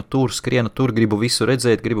 skrienu tur, gribu visu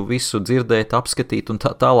redzēt, gribu visu dzirdēt, apskatīt un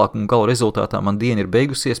tā tālāk, un gala rezultātā man diena ir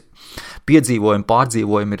beigusies. Piedzīvojumi,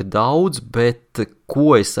 pārdzīvojumi ir daudz, bet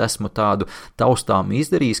ko es esmu tādu taustām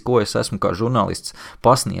izdarījis, ko es esmu kā žurnālists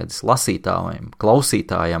pasniedzis lasītājiem,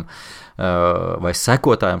 klausītājiem vai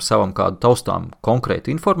sekotājiem savam kādu taustām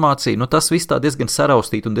konkrētu informāciju, tas viss tā diezgan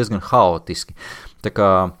saraustīti un diezgan haotiski. Tā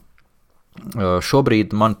kā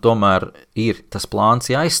šobrīd man tomēr ir tas plāns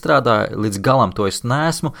jāizstrādā, līdz galam to es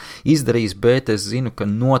neesmu izdarījis, bet es zinu, ka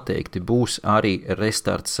noteikti būs arī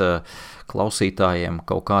restarts klausītājiem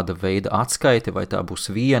kaut kāda veida atskaiti, vai tā būs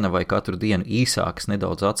viena vai katru dienu īsākas,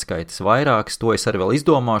 nedaudz atskaites vairākas, to es arī vēl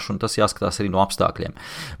izdomāšu, un tas jāskatās arī no apstākļiem.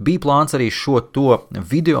 Bija plāns arī šo to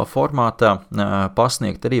video formātā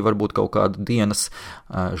pasniegt, arī varbūt kaut kādu dienas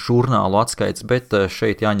žurnālu atskaits, bet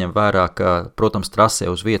šeit jāņem vērā, ka, protams, trasē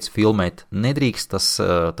uz vietas filmēt nedrīkst,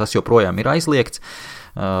 tas joprojām ir aizliegts.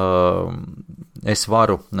 Es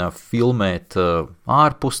varu filmēt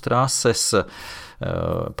ārpus trases,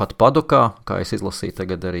 pat padokā, kā es izlasīju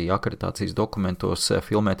tagad arī akreditācijas dokumentos,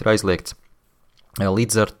 filmēt ir aizliegts.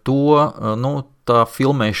 Līdz ar to, tā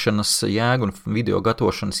filmēšanas jēga un video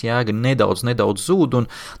gatavošanas jēga nedaudz zūd, un,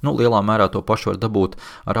 lielā mērā to pašu var dabūt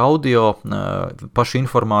ar audio, pašu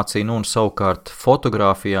informāciju, un savukārt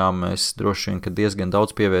fotogrāfijām es droši vien, ka diezgan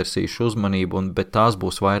daudz pievērsīšu uzmanību, bet tās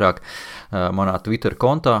būs vairāk manā Twitter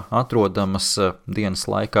kontā atrodamas dienas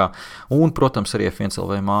laikā, un, protams, arī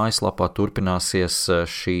F1LV mājaslapā turpināsies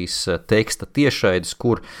šīs teksta tiešraides,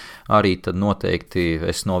 kur arī tad noteikti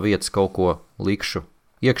es no vietas kaut ko likšu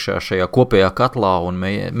iekšā šajā kopējā katlā un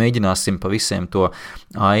mēģināsim pa visiem to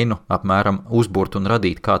ainu apmēram uzburt un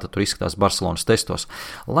radīt, kā tad tur izskatās Barcelonas testos.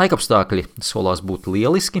 Laikapstākļi solās būt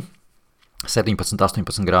lieliski,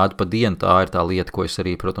 17-18 grādi pa dienu, tā ir tā lieta, ko es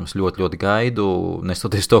arī, protams, ļoti gaidu,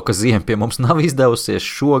 nestoties to, ka ziema pie mums nav izdevusies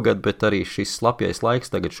šogad, bet arī šis slapjais laiks,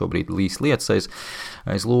 tagad šobrīd līs lietas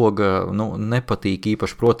aiz loga, nepatīk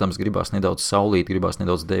īpaši, protams, gribās nedaudz saulīt, gribās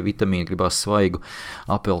nedaudz D vitamīnu, gribās svaigu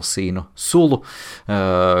apelsīnu sulu,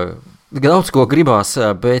 daudz ko gribās,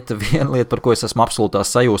 bet viena lieta, par ko es esmu absolūtā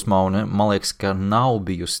sajūsmā, un man liekas, ka nav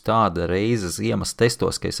bijusi tāda reize ziemas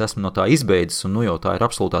testos, ka es esmu no tā izbeidzis, un jau tā ir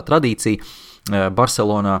absolūtā tradīcija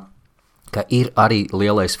Barcelonā, ka ir arī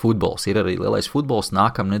lielais futbols,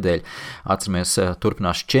 nākamnedēļ, atceramies,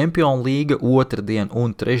 turpinās Champions Līga otrdien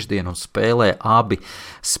un trešdien, un spēlē abi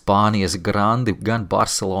Spānijas grandi, gan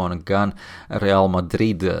Barcelona, gan Real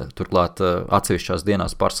Madrid, turklāt atsevišķās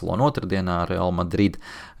dienās Barcelona otrdienā, Real Madrid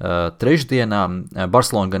trešdienā,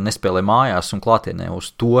 Barcelona gan nespēlē mājās un klātienē uz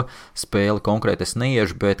to spēli konkrēti es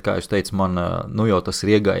neiešu, bet, kā jūs teicu, man jau tas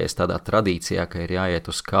ir iegājies tādā tradīcijā, ka ir jāiet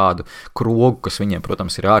uz kādu krogu, kas viņiem,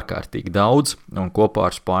 protams, ir ārkārtīgi daudz, un kopā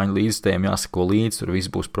ar spāņu līdzstējiem jāsako līdzi, tur viss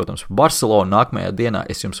būs, protams, Barcelona. Nākamajā dienā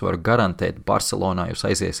es jums varu garantēt, Barcelonā jūs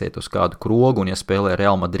aiziesiet uz kādu krogu, un ja spēlē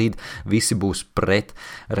Real Madrid, visi būs pret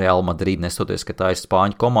Real Madrid, nestoties, ka tā ir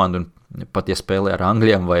spāņu komanda, un pat ja spēlē ar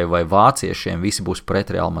angļiem vai vāciešiem, visi būs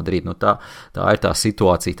pret Real Madrid. Tā ir tā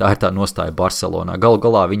situācija, tā ir tā nostāja Barcelonā. Galu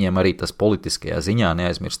galā viņiem arī tas politiskajā ziņā,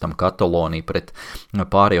 neaizmirstam, Katalonija pret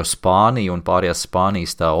pārējo Spāniju, un pārējās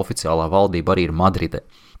Spānijas tā oficiālā valdība arī ir Madride.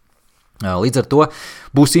 Līdz ar to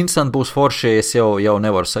būs interesanti, būs forši, es jau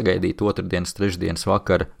nevaru sagaidīt otrdienas, trešdienas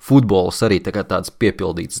vakara futbols, arī tāds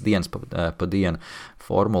piepildīts dienas pa dienu,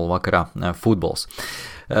 formula vakarā futbols.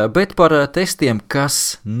 Bet par testiem,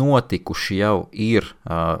 kas notikuši jau ir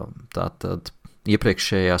tātad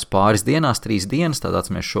iepriekšējās pāris dienās, 3 dienas, tad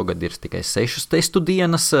atceramies, šogad ir tikai 6 testu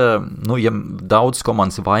dienas, ja daudz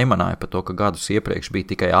komandas vaimanoja par to, ka gadus iepriekš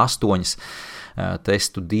bija tikai 8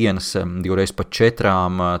 testu dienas, 2 pa 4,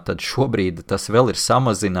 tad šobrīd tas vēl ir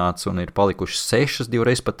samazināts un ir palikuši 6,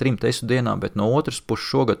 2 pa 3 testu dienām, bet no otras puses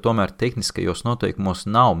šogad tomēr tehniskajos noteikumos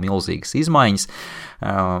nav milzīgas izmaiņas,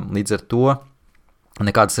 līdz ar to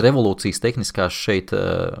nekādas revolūcijas tehniskās šeit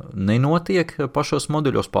nenotiek pašos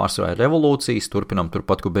moduļos, pārsvarā ir revolūcijas, turpinām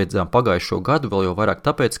turpat, kur beidzām pagājušo gadu, vēl jau vairāk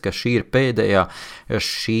tāpēc, ka šī ir pēdējā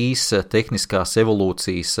šīs tehniskās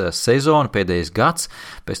evolūcijas sezona, pēdējais gads,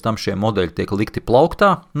 pēc tam šie modeļi tiek likti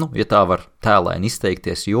plauktā, ja tā var tēlaini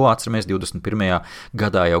izteikties, jo atceramies 21.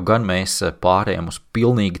 gadā jau gan mēs pārējām uz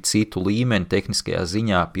pilnīgi citu līmeni tehniskajā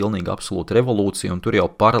ziņā, pilnīgi absolūta revolūcija, un tur jau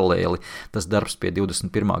paralēli tas darbs pie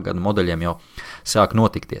 21. gada modeļiem jau sāk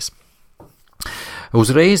notikties.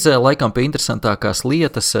 Uzreiz, laikam, pie interesantākās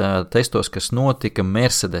lietas testos, kas notika,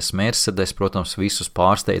 Mercedes, protams, visus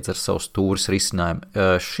pārsteidz ar savu stūres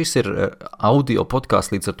risinājumu. Šis ir audio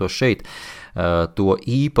podkāsts, līdz ar to šeit to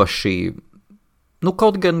īpaši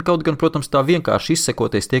kaut gan, protams, tā vienkārši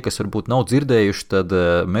izsekoties tie, kas varbūt nav dzirdējuši, tad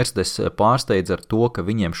Mercedes pārsteidz ar to, ka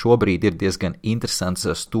viņiem šobrīd ir diezgan interesants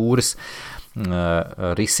stūres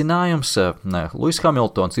risinājums. Lewis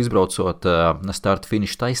Hamiltons izbraucot starta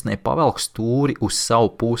finiša taisnē pavelk stūri uz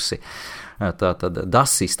savu pusi. Tātad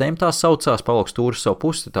DAS sistēma tā saucās, pavelk stūri uz savu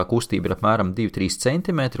pusi, tā kustība ir apmēram 2-3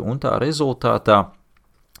 cm, un tā rezultātā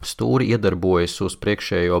stūri iedarbojas uz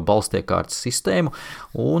priekšējo balstiekārtas sistēmu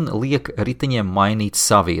un liek riteņiem mainīt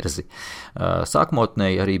savirzi.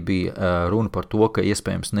 Sākotnēji arī bija runa par to, ka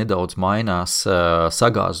iespējams nedaudz mainās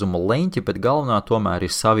sagāzuma leņķi, bet galvenā tomēr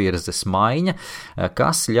ir savirzes maiņa,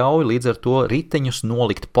 kas ļauj līdz ar to riteņus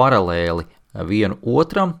nolikt paralēli vienu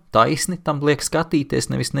otram, taisni tam liek skatīties,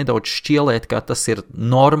 nevis nedaudz šķielēt, kā tas ir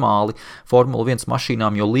normāli Formula 1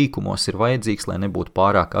 mašīnām, jo līkumos ir vajadzīgs, lai nebūtu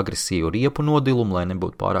pārāk agresīvu riepu nodilumu, lai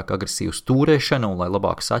nebūtu pārāk agresīvu stūrēšanu un lai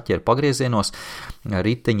labāk saķer pagriezienos.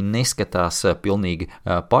 Riteņi neskatās pilnīgi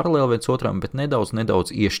paralēli viens otram, bet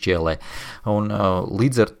nedaudz iešķielē. Un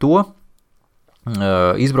līdz ar to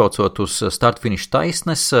izbraucot uz start-finiša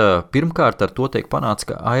taisnes, pirmkārt ar to tiek panāts,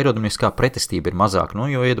 ka aerodinamiskā pretestība ir mazāka,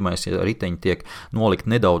 jo iedomājies, ja riteņi tiek nolikt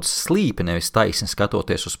nedaudz slīpi, nevis taisni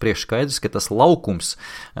skatoties uz priekšu, skaidrs, ka tas laukums,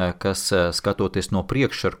 kas skatoties no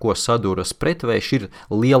priekša, ar ko saduras pretvējš, ir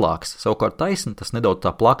lielāks. Savukārt taisni, tas nedaudz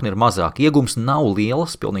tā plakni ir mazāk. Iegums nav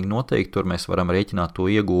lielas, pilnīgi noteikti, tur mēs varam rēķināt to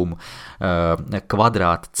iegūmu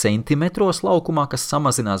kvadrāta centimetros laukumā, kas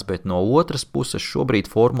samazinās, bet no otras puses šobrīd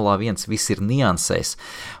Formulā 1 viss ir niansēs,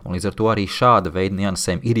 un līdz ar to arī šāda veida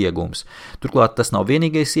niansēm ir iegums. Turklāt tas nav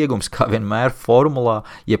vienīgais iegums, kā vienmēr formulā,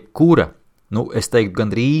 jebkura, es teiktu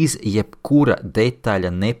gandrīz jebkura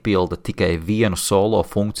detaļa nepilda tikai vienu solo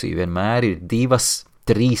funkciju, vienmēr ir 2,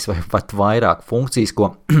 3 vai pat vairāk funkcijas,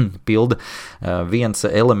 ko pilda viens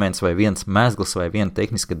elements vai viens mezgls vai viena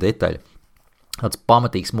tehniska detaļa. Tāds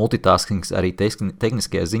pamatīgs multitaskings arī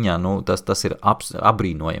tehniskajā ziņā, tas ir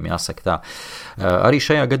abrīnojami, jāsaka tā. Arī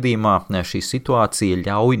šajā gadījumā šī situācija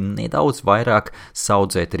ļauj nedaudz vairāk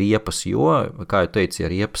saudzēt riepas, jo, kā jau teicu, ja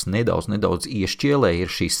riepas nedaudz iešķielē, ir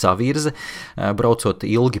šī savirze, braucot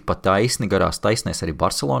ilgi pa taisni, garās taisnēs, arī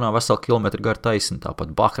Barcelonā veselu kilometru gar taisni,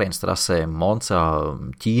 tāpat Bahreinas trasē, Moncā,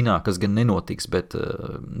 Ķīnā, kas gan nenotiks, bet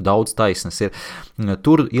daudz taisnes ir.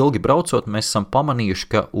 Tur ilgi braucot, mēs esam pamanījuši,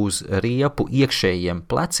 ka uz riepu iekšējiem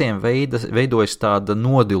pleciem veidojas tāda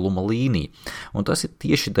nodiluma līnija. Un tas ir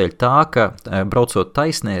tieši dēļ tā, ka braucot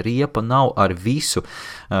taisnē riepa nav ar visu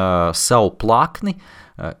savu plakni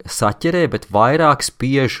saķerē, bet vairāk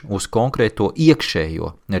spiež uz konkrēto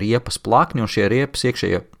iekšējo riepas plakni, un šie riepas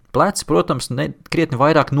iekšējie pleci, protams, krietni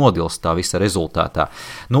vairāk nodilst tā visa rezultātā.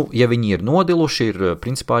 Ja viņi ir nodiluši, ir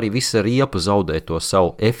principā arī visa riepa zaudē to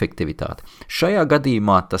savu efektivitāti. Šajā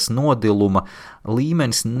gadījumā tas nodiluma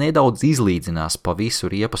līmenis nedaudz izlīdzinās pa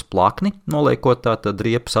visu riepas plakni, noliekot tātad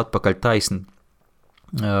riepas atpakaļ taisni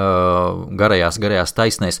garajās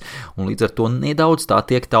taisnēs, un līdz ar to nedaudz tā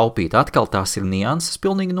tiek taupīta. Atkal tās ir nianses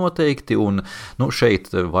pilnīgi noteikti, un šeit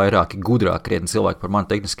vairāki gudrāk krietni cilvēki par mani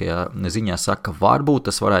tehniskajā ziņā saka, ka varbūt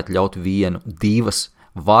tas varētu ļaut 1, 2,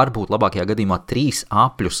 varbūt labākajā gadījumā 3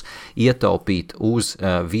 apļus ietaupīt uz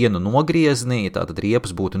vienu nogriezni, tātad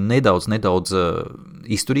riepas būtu nedaudz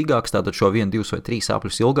izturīgāks, tātad šo 1, 2 vai 3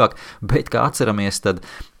 apļus ilgāk, bet, kā atceramies, tad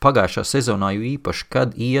pagājušā sezonā jau īpaši,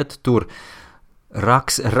 kad iet tur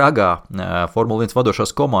ragā Formula 1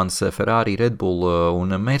 vadošās komandas Ferrari, Red Bull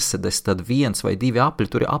un Mercedes, tad 1 vai 2 apļi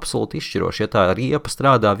tur ir absolūti izšķiroši. Ja tā riepa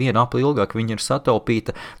strādā 1 apli ilgāk, viņa ir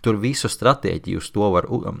sataupīta, tur visu stratēģiju uz to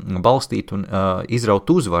var balstīt un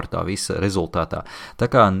izraut uzvaru tā visa rezultātā.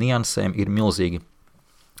 Tā kā niansēm ir milzīgi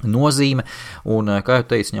nozīme, un, kā jau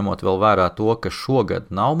teicu, ņemot vēl vērā to, ka šogad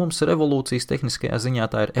nav mums revolūcijas tehniskajā ziņā,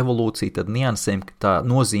 tā ir evolūcija, tad niansēm tā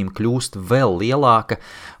nozīme kļūst vēl lielāka,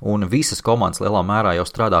 un visas komandas lielā mērā jau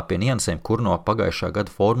strādā pie niansēm, kur no pagājušā gada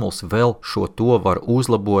formulas vēl šo to var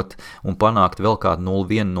uzlabot un panākt vēl kādu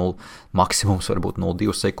 0,1, 0, maksimums varbūt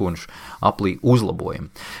 0,2 sekundžu aplī uzlabojumu.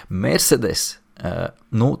 Mercedes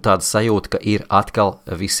tāda sajūta, ka ir atkal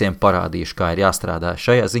visiem parādījuši, kā ir jāstrādā.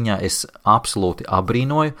 Šajā ziņā es absolūti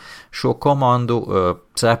abrīnoju šo komandu,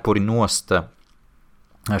 cepuri nost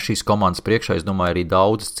šīs komandas priekšā, es domāju, arī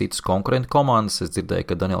daudzas citas konkurentu komandas. Es dzirdēju,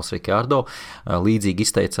 ka Daniels Ricciardo līdzīgi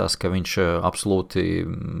izteicās, ka viņš absolūti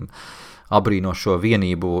abrīno šo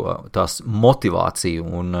vienību, tās motivāciju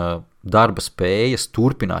un darba spējas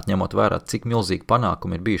turpināt, ņemot vērā, cik milzīgi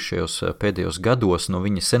panākumi ir bijuši šajos pēdējos gados,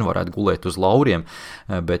 viņi sen varētu gulēt uz lauriem,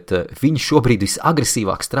 bet viņi šobrīd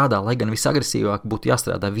visagresīvāk strādā, lai gan visagresīvāk būtu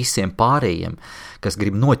jāstrādā visiem pārējiem, kas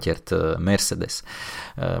grib noķert Mercedes.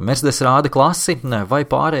 Mercedes rāda klasi, vai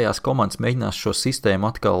pārējās komandas mēģinās šo sistēmu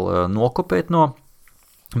atkal nokopēt no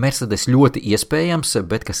Mercedes, ļoti iespējams,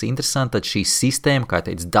 bet kas interesanti, tad šī sistēma, kā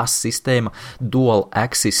teica DAS sistēma, Dual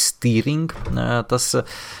Axis Steering, tas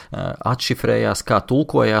atšifrējās, kā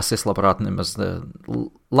tulkojās, es labāk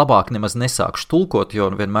nemaz nesākšu tulkot, jo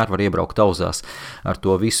vienmēr var iebraukt auzās ar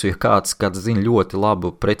to visu, ja kāds zina ļoti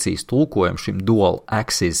labu, precīzu tulkojumu šim Dual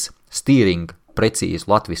Axis Steering, precīzi,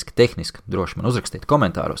 latviski, tehniski, droši man uzrakstīt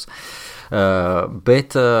komentāros,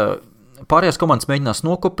 bet pārējās komandas mēģinās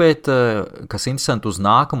nokopēt, kas interesanti, uz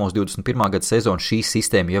nākamos 21. gada sezonu šī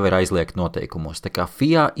sistēma jau ir aizliegta noteikumos. Tā kā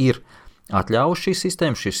FIA ir atļauj šī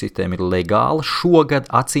sistēma ir legāla. Šogad,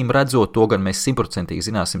 acīm redzot, to gan mēs 100%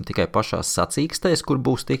 zināsim tikai pašās sacīkstēs, kur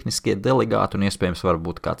būs tehniskie delegāti un iespējams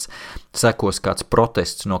varbūt sekos kāds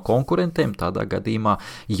protests no konkurentiem. Tādā gadījumā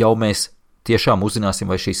jau mēs tiešām uzzināsim,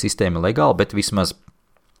 vai šī sistēma ir legāla, bet vismaz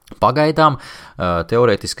pagaidām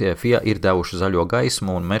teorētiski FIA ir devuši zaļo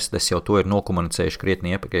gaismu, un Mercedes jau to ir nokomunicējuši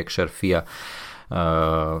krietni iepriekš ar FIA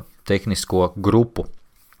tehnisko grupu.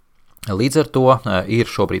 Līdz ar to ir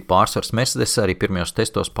šobrīd pārsvars Mercedes, arī pirmajos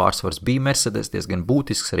testos pārsvars bija Mercedes, diezgan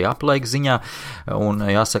būtisks arī aplaika ziņā, un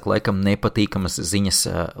jāsaka, laikam nepatīkamas ziņas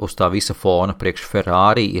uz tā visa fona priekš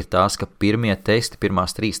Ferrari ir tās, ka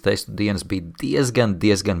pirmās 3 testu dienas bija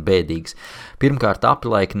diezgan bēdīgas. Pirmkārt,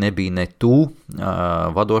 aplaika nebija ne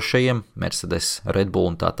vadošajiem, Mercedes, Red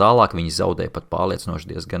Bull un tā tālāk, viņi zaudēja pat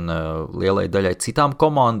pārliecinoši diezgan lielai daļai citām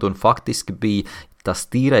komandu, un faktiski bija tas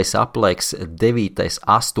tīrais aplaiks 9.,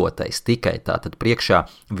 8. tikai tātad priekšā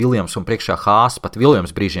Williams un priekšā Haas, pat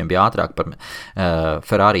Williams brīžiem bija ātrāk par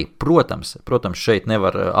Ferrari. Protams, šeit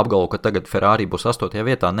nevar apgalvot, ka tagad Ferrari būs 8.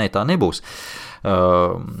 vietā, nē, tā nebūs,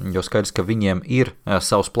 jo skaidrs, ka viņiem ir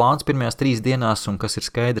savs plāns pirmajās 3 dienās, un kas ir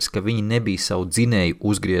skaidrs, ka viņi nebija savu dzinēju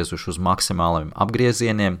uzgriezuši uz maksimālajiem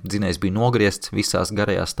apgriezieniem, dzinējs bija nogriezts visās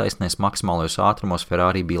garajās taisnēs maksimālajos ātrumos,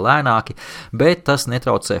 Ferrari bija lēnāki, bet tas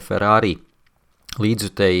netraucē Ferrari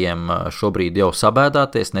līdzjutējiem šobrīd jau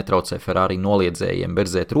sabēdāties, netraucē Ferrari noliedzējiem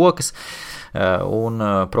berzēt rokas un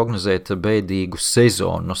prognozēt bēdīgu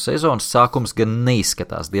sezonu. No sezonas sākums gan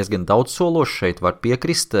neizskatās diezgan daudz sološi, šeit var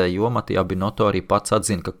piekrist, jo Mattia Binotto arī pats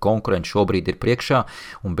atzina, ka konkurenti šobrīd ir priekšā,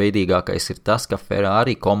 un bēdīgākais ir tas, ka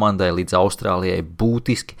Ferrari komandai līdz Austrālijai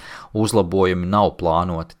būtiski uzlabojumi nav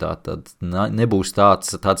plānoti. Tātad nebūs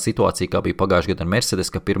tāda situācija, kā bija pagājušajā gadā ar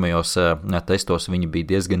Mercedes, ka pirmajos testos viņi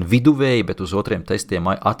bija diezgan viduvēji, bet uz otriem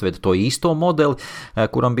testiem atveda to īsto modeli,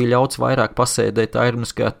 kuram bija ļauts vairāk pasēdēt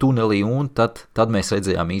aerodinamiskajā tunelī, un tad mēs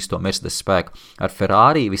redzējām īsto Mercedes spēku. Ar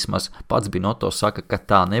Ferrari vismaz pats Binotto saka, ka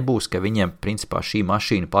tā nebūs, ka viņiem principā šī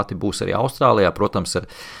mašīna pati būs arī Austrālijā, protams, ar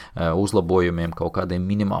uzlabojumiem kaut kādiem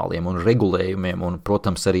minimāliem un regulējumiem, un,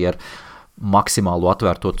 protams, arī ar maksimālu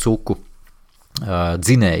atvērto cuku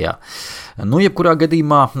dzinējā. Jebkurā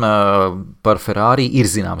gadījumā par Ferrari ir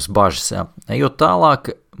zināms bažas. Ejot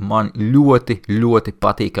tālāk, man ļoti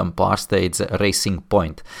patīkami pārsteidza Racing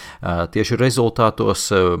Point. Tieši rezultātos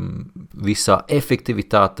visā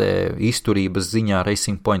efektivitātē, izturības ziņā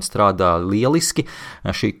Racing Point strādā lieliski.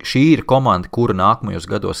 Šī ir komanda, kura nākamajos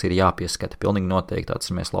gados ir jāpieskata. Pilnīgi noteikti,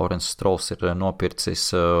 atceramies, Lawrence Strolls ir nopircis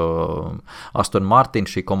Aston Martin,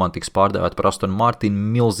 šī komanda tiks pārdēvēta par Aston Martin,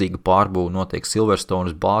 milzīga pārbūve notiek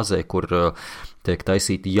Silverstones bāzē, kur tiek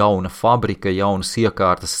taisīta jauna fabrika, jaunas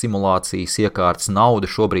iekārtas, simulācijas iekārtas, nauda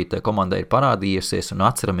šobrīd tai komandai ir parādījusies, un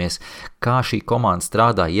atceramies, kā šī komanda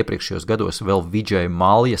strādāja iepriekšējos gados vēl Vijaya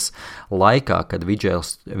Maljas laikā, kad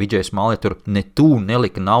Vijayas Malja tur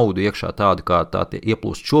nelika naudu iekšā tādu, kā tā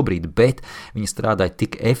ieplūst šobrīd, bet viņi strādāja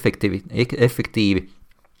tik efektīvi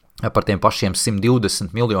par tiem pašiem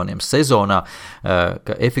 120 miljoniem sezonā,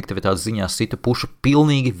 ka efektivitātes ziņā sita pušu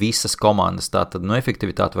pilnīgi visas komandas. Tātad no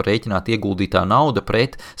efektivitāti var rēķināt ieguldītā nauda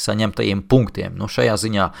pret saņemtajiem punktiem. Šajā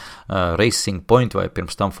ziņā Racing Point vai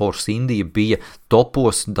pirms tam Force India bija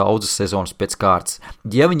topos daudzas sezonas pēc kārtas.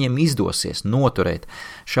 Ja viņiem izdosies noturēt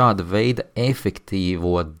šāda veida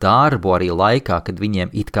efektīvo darbu arī laikā, kad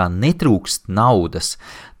viņiem it kā netrūkst naudas,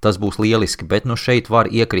 tas būs lieliski, bet šeit var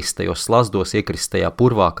iekrist tajos slazdos, iekrist tajā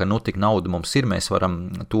purvā, ka tik nauda mums ir, mēs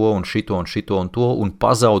varam to un šito un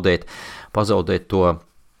pazaudēt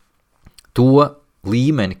to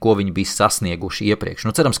līmeni, ko viņi bija sasnieguši iepriekš.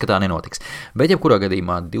 Cerams, ka tā nenotiks. Bet jebkurā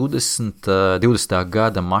gadījumā 20.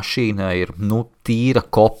 gada mašīna ir tīra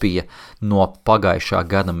kopija no pagājušā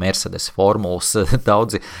gada Mercedes formulas.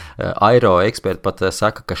 Daudzi aero eksperti pat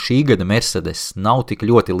saka, ka šī gada Mercedes nav tik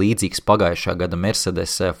ļoti līdzīgs pagājušā gada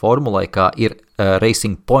Mercedes formulai, kā ir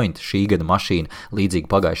Racing Point šī gada mašīna līdzīga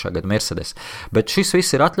pagājušā gada Mercedes. Bet šis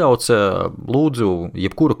viss ir atļauts, lūdzu,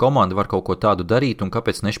 jebkura komanda var kaut ko tādu darīt, un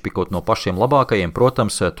kāpēc nešpikot no pašiem labākajiem.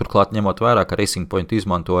 Protams, turklāt ņemot vērā, ka Racing Point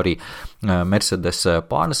izmanto arī Mercedes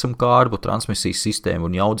pārnesumu kārbu, transmisijas sistēmu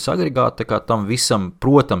un jaudas agregātu, tā kā tam visam,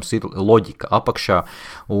 protams, ir loģika apakšā,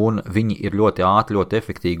 un viņi ir ļoti ātri, ļoti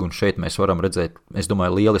efektīgi, un šeit mēs varam redzēt, es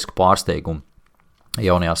domāju, lielisku pārsteigumu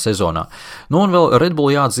jaunajā sezonā. Un vēl Red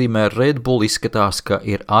Bull jāatzīmē, Red Bull izskatās, ka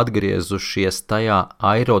ir atgriezušies tajā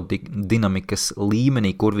aerodinamikas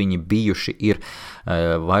līmenī, kur viņi bijuši ir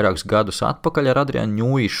vairākus gadus atpakaļ ar Adrianu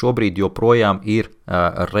Ņūji. Šobrīd joprojām ir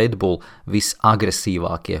Red Bull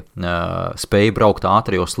visagresīvākie, spēja braukt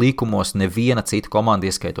ātrijos līkumos, neviena cita komanda,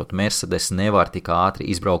 ieskaitot Mercedes, nevar tik ātri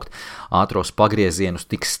izbraukt ātros pagriezienus,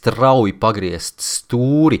 tik strauji pagriezt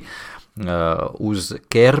stūri. uz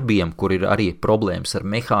kerbiem, kur ir arī problēmas ar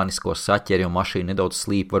mehānisko saķeri, un mašīna nedaudz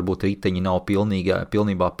slīp, varbūt riteņi nav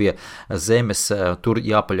pilnībā pie zemes, tur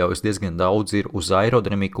jāpaļaujas diezgan daudz ir uz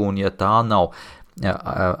aerodinamiku, un ja tā nav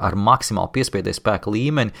ar maksimāli piespiedē spēka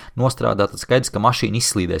līmeni nostrādāt, tad skaidrs, ka mašīna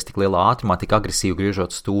izslīdēs tik lielā ātrumā, tik agresīvi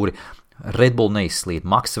griežot stūri. Red Bull neizslīd.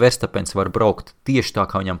 Max Verstappens var braukt tieši tā,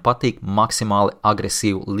 kā viņam patīk, maksimāli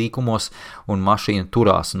agresīvi līkumos, un mašīna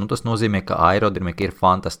turās. Nu, tas nozīmē, ka aerodinamika ir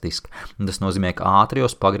fantastiska. Un tas nozīmē, ka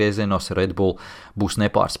ātrijos pagriezienos Red Bull būs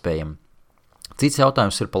nepārspējami. Cits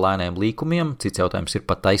jautājums ir par lēniem līkumiem, cits jautājums ir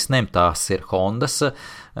par taisnēm, tās ir Hondas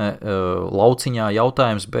lauciņā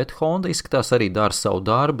jautājums, bet Honda izskatās arī dara savu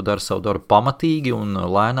darbu pamatīgi, un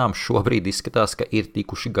lēnām šobrīd izskatās, ka ir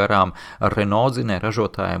tikuši garām Renault zinē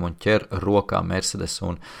ražotājiem un ķer rokā Mercedes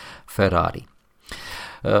un Ferrari.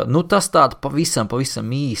 Nu, tas tāda pavisam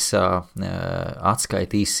īsā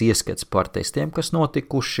atskaitīs ieskats par testiem, kas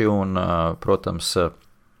notikuši, un, protams,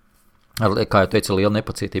 kā jau teicu, liela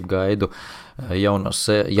nepacietība gaidu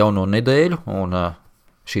jauno nedēļu, un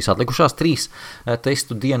šīs atlikušās 3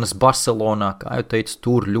 testu dienas Barcelonā, kā jau teicu,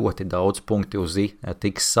 tur ļoti daudz punkti uz i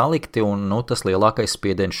tiks salikti, un tas lielākais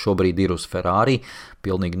spiediens šobrīd ir uz Ferrari,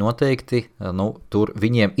 pilnīgi noteikti, tur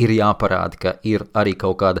viņiem ir jāparāda, ka ir arī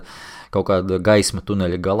kaut kāda gaisma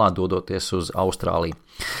tuneļa galā dodoties uz Austrāliju.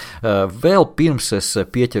 Vēl pirms es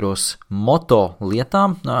pieķeros moto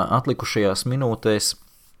lietām atlikušajās minūtēs,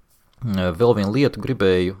 vēl vienu lietu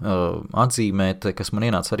gribēju atzīmēt, kas man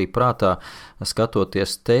ienāca arī prātā,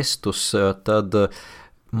 skatoties testus, tad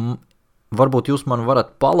varbūt jūs man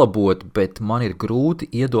varat palabot, bet man ir grūti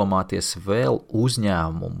iedomāties vēl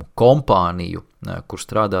uzņēmumu, kompāniju, kur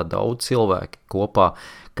strādā daudz cilvēki kopā,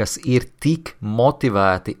 kas ir tik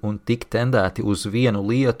motivēti un tik tendēti uz vienu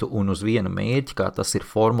lietu un uz vienu mērķi, kā tas ir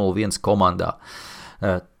Formula 1 komandā.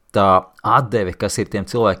 Tā atdeve, kas ir tiem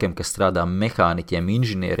cilvēkiem, kas strādā mehāniķiem,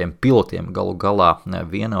 inženieriem, pilotiem galu galā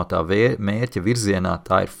vienotā mērķa virzienā,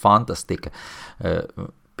 tā ir fantastika.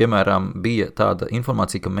 Piemēram, bija tāda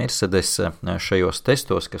informācija, ka Mercedes šajos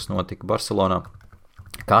testos, kas notika Barcelonā,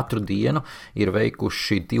 katru dienu ir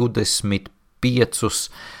veikuši 25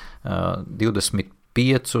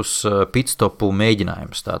 pitstopu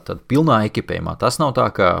mēģinājumus, tātad pilnā ekipējumā. Tas nav tā,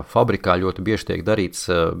 ka fabrikā ļoti bieži tiek darīts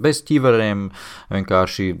bez ķiverēm,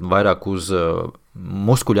 vienkārši vairāk uz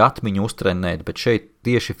muskuļu atmiņu uztrenēt, bet šeit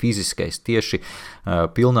tieši fiziskais, tieši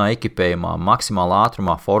pilnā ekipējumā, maksimālā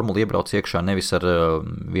ātrumā formula iebrauc iekšā nevis ar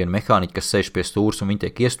vienu mehāniķu, kas sēž pie stūras un viņi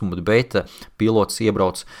tiek iestumti, bet pilots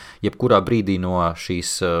iebrauc jebkurā brīdī no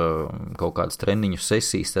šīs kaut kādas treniņu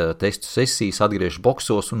sesijas, testu sesijas, atgriežas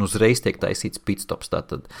boksos un uzreiz tiek taisīts pitstops.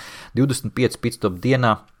 Tātad 25 pitstop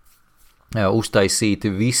dienā uztaisīti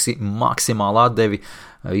visi maksimāli atdevi,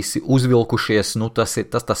 visi uzvilkušies,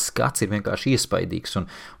 tas skats ir vienkārši iespaidīgs, un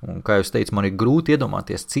kā jūs teicu, man ir grūti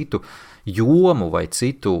iedomāties citu jomu vai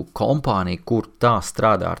citu kompāniju, kur tā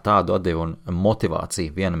strādā ar tādu atdevi un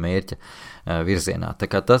motivāciju viena mērķa virzienā. Tā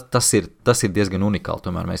kā tas ir diezgan unikāli,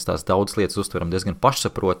 tomēr mēs tās daudz lietas uztveram diezgan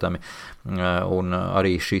pašsaprotami, un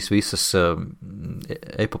arī šīs visas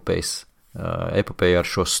epopeja ar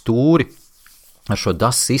šo stūri, ar šo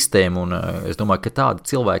DAS sistēmu, un es domāju, ka tādi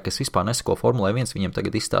cilvēki, kas vispār nesako Formulē 1, viņiem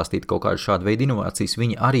tagad izstāstīt kaut kādu šādu veidu inovācijas,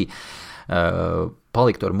 viņi arī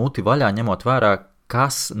paliktu ar muti vaļā, ņemot vērā,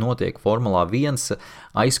 kas notiek Formulā 1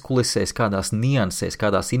 aizkulisēs, kādās niansēs,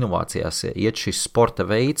 kādās inovācijās iet šis sporta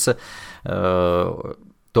veids.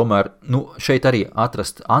 Tomēr šeit arī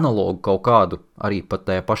atrast analogu kaut kādu, arī pat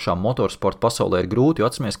tajā pašā motorsporta pasaulē ir grūti, jo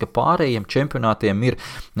atceramies, ka pārējiem čempionātiem ir,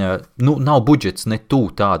 nav budžets, ne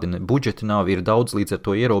tādi, budžeti nav, ir daudz līdz ar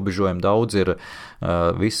to ierobežojumu, daudz ir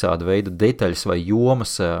visāda veida detaļas vai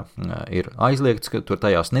jomas, ir aizliegts, ka tur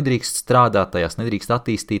tajās nedrīkst strādāt, tajās nedrīkst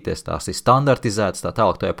attīstīties, tās ir standartizētas, tā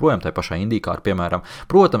tālāk tajā projām, tajā pašā IndyCar, piemēram.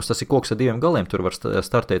 Protams, tas ir koks ar diviem galiem, tur var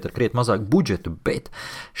startēt ar krietni mazāk budžetu, bet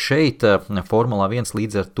šeit Formulā 1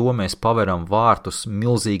 līdz ar to mēs paveram vārtus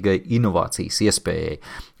milzīgai inovācijas iespējai.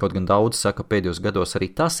 Kaut gan daudz saka, pēdējos gados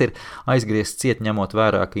arī tas ir aizgriezts ciet, ņemot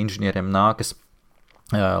vērā, ka inženieriem nākas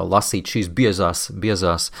lasīt šīs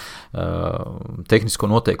biezās tehnisko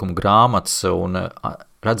noteikumu grāmatas, un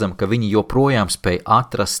redzam, ka viņi joprojām spēj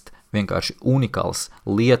atrast vienkārši unikāls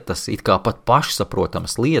lietas, it kā pat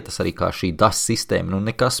pašsaprotamas lietas, arī kā šī DAS sistēma,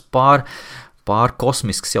 nekas pār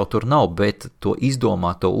kosmisks jau tur nav, bet to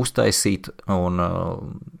izdomāt, to uztaisīt un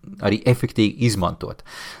arī efektīvi izmantot.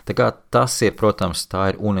 Tā kā tas ir, protams,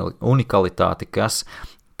 tā ir unikalitāte, kas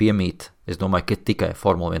piemīt, es domāju, ka tikai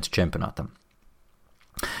Formula 1 čempionātam.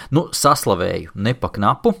 Saslavēju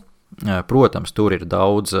nepaknapu, protams, tur ir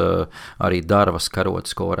daudz arī darvas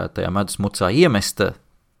karotes, ko varētu tajā medus mucā iemest.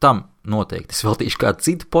 Tam noteikti es veltīšu kādu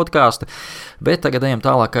citu podcastu, bet tagad ejam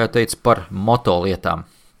tālāk, kā jau teicu, par moto lietām.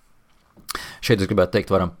 Šeit es gribētu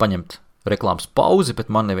teikt, varam paņemt reklāmas pauzi,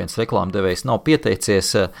 bet man neviens reklāmdevējs nav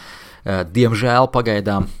pieteicies, diemžēl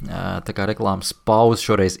pagaidām, tā kā reklāmas pauze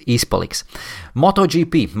šoreiz izpaliks.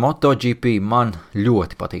 MotoGP man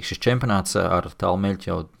ļoti patīk šis čempionāts, ar Tālmeļķi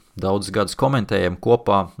jau daudzus gadus komentējam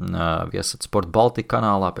kopā Viasat Sport Baltika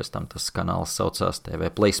kanālā, pēc tam tas kanāls saucās TV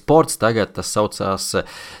Play Sports, tagad tas saucās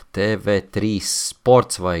TV3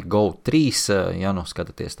 Sports vai Go3, ja nu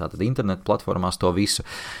skatāties tātad internetu platformās to visu,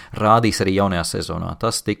 rādīs arī jaunajā sezonā.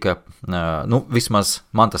 Tas tika, vismaz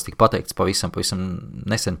man tas tika pateikts pavisam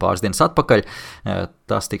nesen pāris dienas atpakaļ,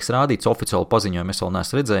 tas tiks rādīts, oficiāli paziņojumu es vēl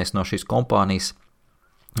neesmu redzējis no šīs kompānijas,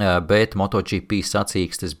 bet MotoGP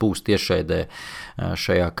sacīkstes būs tiešraidē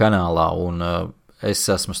šajā kanālā, un es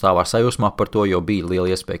esmu stāvā sajūsmā par to, jo bija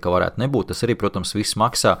liela iespēja, ka varētu nebūt. Tas arī, protams, viss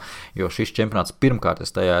maksā, jo šis čempionāts pirmkārt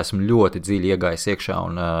es tajā esmu ļoti dziļi iegājis iekšā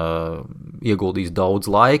un ieguldījis daudz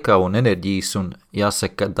laika un enerģijas, un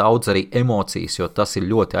jāsaka, daudz arī emocijas, jo tas ir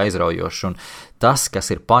ļoti aizraujoši, un tas,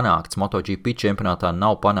 kas ir panākts MotoGP čempionātā,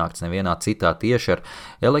 nav panākts nevienā citā tieši ar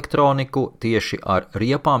elektroniku, tieši ar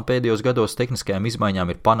riepām pēdējos gados tehniskajām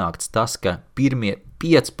izmaiņām ir panākts tas, ka pirmie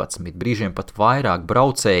 15, brīžiem pat vairāk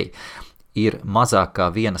braucēji ir mazāk kā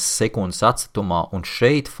 1 sekundes atstatumā, un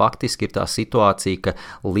šeit faktiski ir tā situācija, ka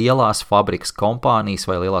lielās fabrikas kompānijas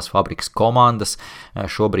vai lielās fabrikas komandas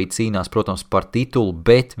šobrīd cīnās, protams, par titulu,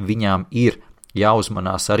 bet viņām ir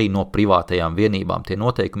jāuzmanās arī no privātajām vienībām. Tie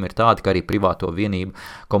noteikumi ir tādi, ka arī privāto vienību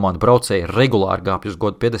komandu braucēji regulāri kāpj uz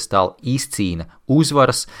godu piedestālu, izcīna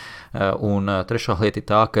uzvaras, un trešā lieta ir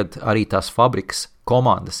tā, ka arī tās fabrikas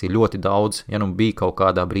komandas ir ļoti daudz, ja nu bija kaut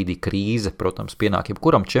kādā brīdī krīze, protams, pienāk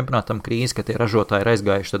jebkuram čempionātam krīze, ka tie ražotāji ir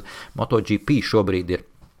aizgājuši, tad MotoGP šobrīd ir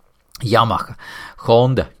Yamaha,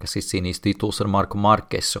 Honda, kas izcīnīs tituls ar Marku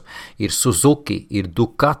Markesu, ir Suzuki, ir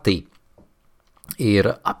Ducati,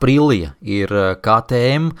 ir Aprilia, ir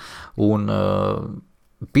KTM, un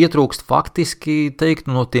pietrūkst faktiski teikt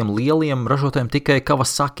no tiem lieliem ražotājiem tikai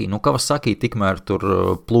Kawasaki. Kawasaki tikmēr tur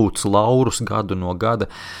plūc laurus gadu no gada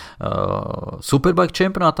Superbike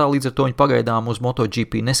čempionātā, līdz ar to viņi pagaidām uz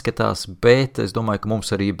MotoGP neskatās, bet es domāju, ka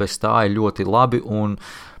mums arī bez tā ir ļoti labi un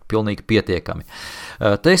pilnīgi pietiekami.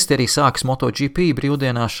 Testi arī sāks MotoGP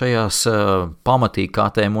brīvdienās šajās pamatīgi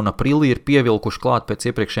KTM un Aprilia ir pievilkuši klāt, pēc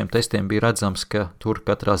iepriekšējiem testiem bija redzams, ka tur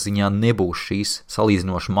katrā ziņā nebūs šīs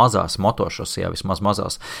salīdzinoši mazās motošosejā, vismaz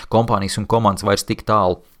mazās kompānijas un komandas vairs tik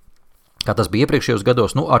tālu, kā tas bija iepriekšējos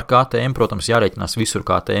gados. Ar KTM, protams, jārēķinās visur.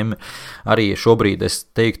 KTM arī šobrīd es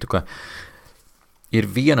teiktu, ka ir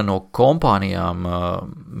viena no kompānijām,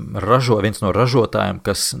 viens no ražotājiem,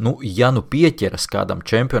 kas, ja pieķeras kādam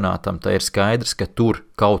čempionātam, tā ir skaidrs, ka tur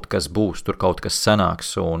kaut kas būs, tur kaut kas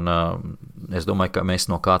sanāks, un es domāju, ka mēs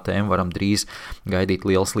no KTM varam drīz gaidīt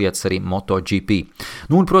lielas lietas arī MotoGP.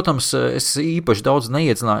 Un, protams, es īpaši daudz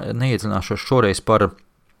neiedzināšos šoreiz par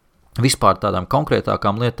vispār tādām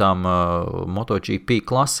konkrētākām lietām MotoGP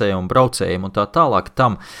klasē un braucējiem un tā tālāk.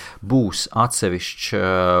 Tam būs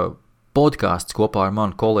atsevišķs podkāsts kopā ar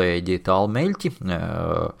manu kolēģi Tālmeļķi.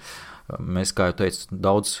 Mēs, kā jau teicu,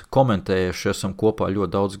 daudz komentējuši, esam kopā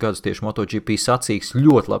ļoti daudz gadus tieši MotoGP sacīks,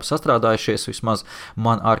 ļoti labi sastrādājušies, vismaz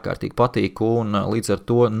man ārkārtīgi patīk, un līdz ar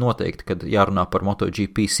to noteikti, kad jārunā par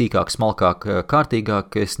MotoGP sīkāk, smalkāk,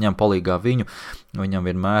 kārtīgāk, es ņem palīgā viņam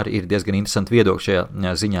vienmēr ir diezgan interesanti viedokļi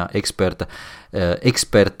šajā ziņā,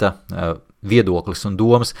 eksperta viedoklis un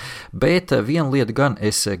domas, bet vienu lietu gan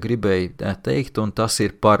es gribēju teikt, un tas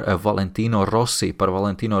ir par Valentino Rossi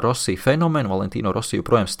fenomenu. Valentino Rossi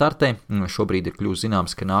joprojām startē, šobrīd ir kļūst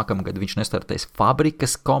zināms, ka nākamgad viņš nestartēs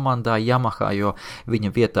fabrikas komandā Yamaha, jo viņa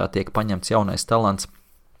vietā tiek paņemts jaunais talants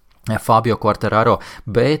Fabio Quartararo,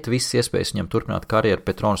 bet viss iespējas viņam turpināt karjeru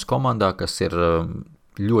Petronas komandā, kas ir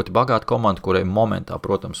ļoti bagāta komanda, kurai momentā,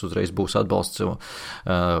 protams, uzreiz būs atbalsts,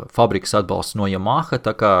 fabrikas atbalsts no Yamaha,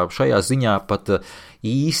 tā kā šajā ziņā pat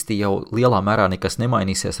īsti jau lielā mērā nekas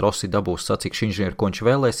nemainīsies. Rossi dabūs sacīkšu inženieru, ko viņš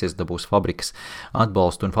vēlēsies, dabūs fabrikas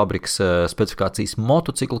atbalstu un fabrikas specifikācijas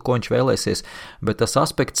motociklu, ko viņš vēlēsies, bet tas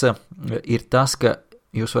aspekts ir tas, ka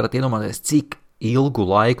jūs varat iedomāties, cik ilgu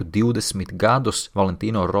laiku, 20 gadus,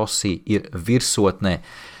 Valentino Rossi ir virsotnē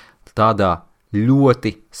tādā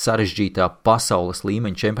ļoti sarežģītā pasaules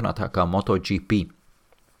līmeņa čempionātā kā MotoGP.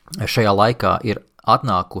 Šajā laikā ir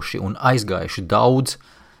atnākuši un aizgājuši daudz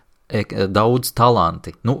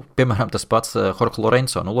talanti. Piemēram, tas pats Jorge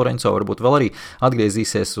Lorenzo. Lorenzo varbūt vēl arī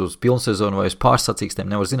atgriezīsies uz pilnsezonu vai uz pārsacīkstiem,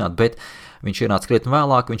 nevar zināt, bet viņš ienāca krietni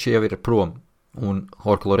vēlāk, viņš jau ir prom. un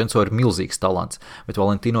Jorge Lorenzo ir milzīgs talants, bet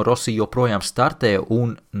Valentino Rossi joprojām startē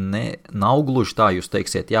un nav gluži tā, jūs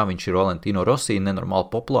teiksiet, jā, viņš ir Valentino Rossi, nenormāli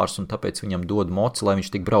populārs un tāpēc viņam dod moci, lai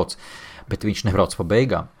viņš tik brauc, bet viņš nebrauc pa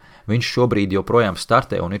beigām. Viņš šobrīd joprojām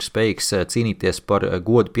startē un ir spējīgs cīnīties par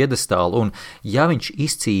godu piedestālu, un ja viņš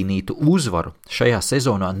izcīnītu uzvaru šajā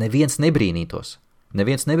sezonā, neviens nebrīnītos.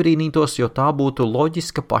 Neviens nebrīnītos, jo tā būtu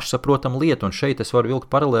loģiska, pašsaprotama lieta, un šeit es varu vilkt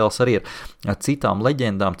paralēls arī ar citām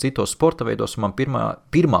leģendām, citos sporta veidos, un man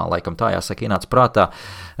pirmā laikam tā jāsaka, ienāca prātā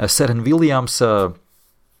Serena Williams.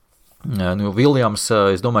 Viljams,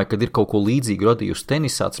 es domāju, ka ir kaut ko līdzīgu radījusi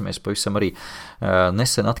tenisā, mēs pavisam arī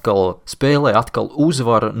nesen atkal spēlē, atkal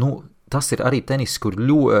uzvara, tas ir arī tenis,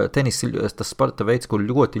 tas sporta veids, kur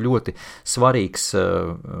ļoti, ļoti svarīgs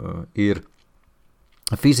ir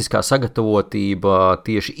fiziskā sagatavotība,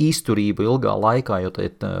 tieši izturība ilgā laikā, jo tie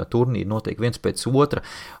turnīri notiek viens pēc otra,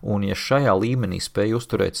 un ja šajā līmenī spēj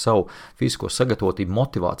uzturēt savu fizisko sagatavotību,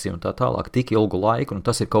 motivāciju un tā tālāk tik ilgu laiku, un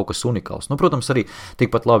tas ir kaut kas unikāls. Protams, arī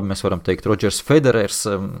tikpat labi mēs varam teikt Rodžers Federers,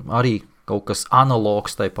 arī kaut kas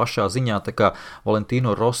analogs tai pašā ziņā, tā kā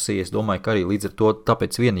Valentino Rossi, es domāju, ka arī līdz ar to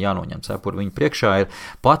tāpēc viena jānoņem cepuri viņa priekšā ir,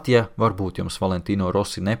 pat ja varbūt jums Valentino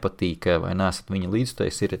Rossi nepatīk vai neesat viņa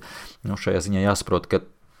līdzstājs, ir šajā ziņā jāsaprot, ka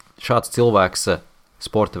šāds cilvēks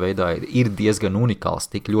sporta veidā ir diezgan unikāls,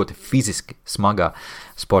 tik ļoti fiziski smagā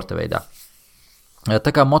sporta veidā.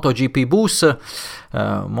 Tā kā MotoGP būs,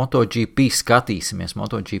 MotoGP skatīsimies,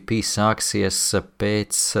 MotoGP sāksies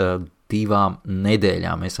pēc 2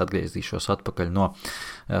 nedēļām. Es atgriezīšos atpakaļ no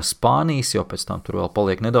Spānijas, jo pēc tam tur vēl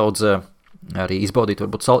paliek nedaudz arī izbaudīt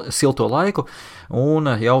varbūt silto laiku, un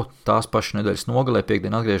jau tās pašas nedēļas nogalē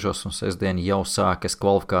piekdien atgriežos, un sestdien jau sākas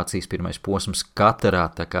kvalifikācijas pirmais posms Katarā,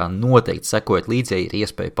 tā kā noteikti sekojiet līdzi, ja ir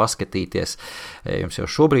iespēja paskatīties. Jums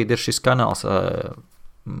jau šobrīd ir šis kanāls,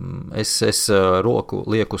 es roku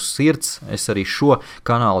lieku uz sirds, es arī šo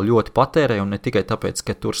kanālu ļoti patērēju, un ne tikai tāpēc,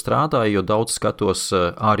 ka tur strādāju, jo daudz skatos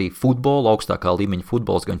arī futbolu, augstākā līmeņa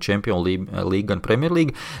futbols, gan Champions League, gan Premier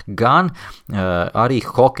League, gan arī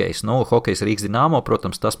hokejs. Hokejs Rīgas Dinamo,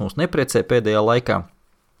 protams, tas mums nepriecē pēdējā laikā.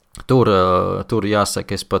 Tur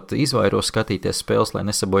jāsaka, es pat izvairos skatīties spēles, lai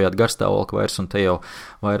nesabojātu garstāvokli vairs, un te jau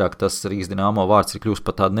vairāk tas Rīgas Dinamo vārds ir kļūst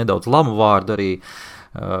pat tādu nedaudz lamu vārdu arī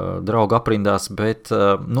draugu aprindās, bet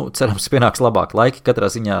cerams pienāks labāk laiki. Katrā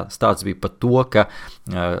ziņā stāsts bija par to, ka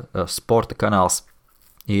sporta kanāls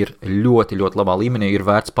ir ļoti, ļoti labā līmenī, ir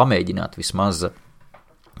vērts pamēģināt vismaz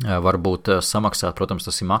varbūt samaksāt, protams,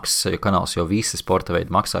 tas ir maksas kanāls, jo visi sporta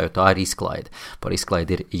veidi maksā, jo tā ir izklaide. Par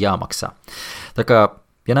izklaidi ir jāmaksā. Tā kā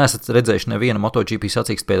ja neesat redzējuši nevienu MotoGP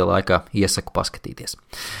sacīkstu pēdējā laikā, iesaku paskatīties.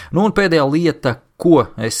 Un pēdējā lieta, ko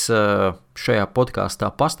es šajā podkāstā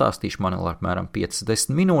pastāstīšu, man ir apmēram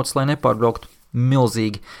 5-10 minūtes, lai nepārbrauktu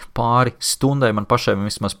milzīgi pāri stundai. Man pašai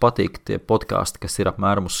vismaz patīk tie podkāsti, kas ir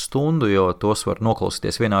apmēram uz stundu, jo tos var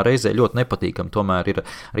noklausīties vienā reizē. Ļoti nepatīkam, tomēr ir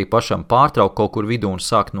arī pašam pārtraukt kaut kur vidū un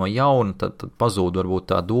sākt no jauna, tad pazūd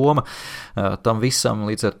varbūt tā doma. Tam visam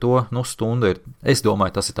līdz ar to, stunda ir, es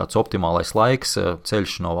domāju, tas ir tāds optimālais laiks,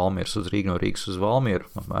 ceļš no Valmieras uz Rīgu, no Rīgas uz Valmieru,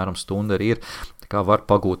 apmēram stunda arī ir, kā var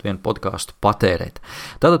pagūt vienu podkāstu patērēt.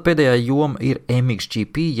 Tātad pēdējā joma ir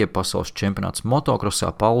MXGP, jeb pasaules čempionāts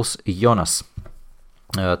motokrosā. Pauls Jonas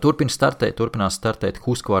turpinās startēt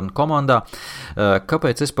Husqvarna komandā.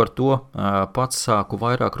 Kāpēc es par to pats sāku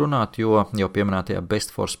vairāk runāt, jo jau pieminētajā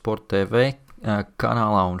Best for Sport TV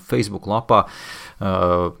kanālā un Facebook lapā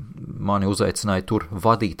mani uzaicināja tur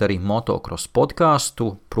vadīt arī motocross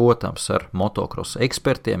podcastu, protams, ar motocross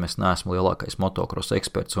ekspertiem. Es neesmu lielākais motocross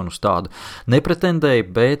eksperts un uz tādu nepretendēju,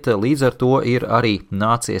 bet līdz ar to ir arī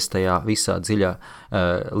nācies tajā visā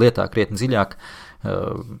lietā krietni dziļāk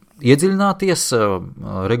iedziļināties,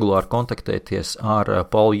 regulāri kontaktēties ar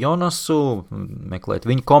Paulu Jonasu, meklēt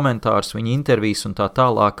viņa komentārus, viņa intervijas un tā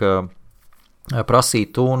tālāk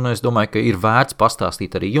prasīt, un es domāju, ka ir vērts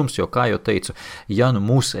pastāstīt arī jums, jo, kā jau teicu, ja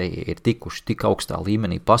mūsēji ir tikuši tik augstā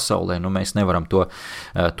līmenī pasaulē, mēs nevaram to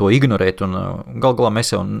ignorēt, un gal galā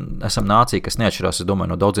mēs jau esam nācija, kas neatšķirās, es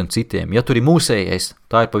domāju, no daudziem citiem. Ja tur ir mūsējais,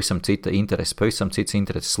 tā ir pavisam cita interese, pavisam cits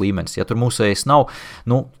intereses līmenis. Ja tur mūsējais nav,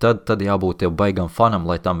 tad jābūt tev baigam fanam,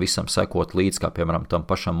 lai tam visam sekot līdz, kā piemēram tam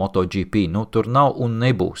pašam MotoGP. Tur nav un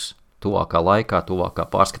nebūs. Tuvākā laikā, tuvākā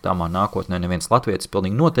pārskatāmā nākotnē neviens latvietis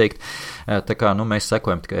pilnīgi noteikti, tā kā mēs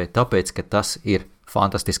sekojam tikai tāpēc, ka tas ir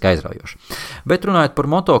fantastiski aizraujoši. Bet runājot par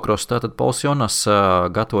motocross, tātad Pauls Jonas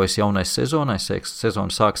gatavojas jaunai sezonai, sezona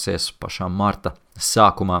sāksies pašā marta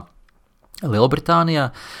sākumā Lielbritānijā,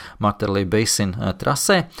 Marterlī Basin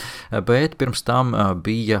trasē, bet pirms tam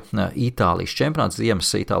bija Itālijas čempionāts, ziemas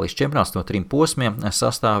Itālijas čempionāts no 3 posmiem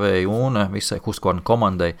sastāvēja un visai Husqvarna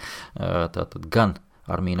komandai, tātad gan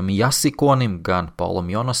Armīnam Jasikonim, gan Paulam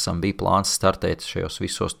Jonasam bija plāns startēt šajos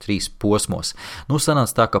visos 3 posmos. Nu,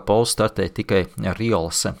 sanāca tā, ka Pauls startēja tikai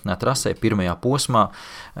Riolas trasē pirmajā posmā.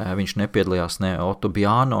 Viņš nepiedalījās ne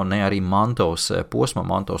Otubiano, ne arī Mantovas posmā.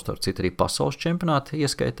 Mantovas, starp citu, arī pasaules čempionāta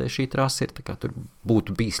ieskaitē šī trasa ir, tā kā tur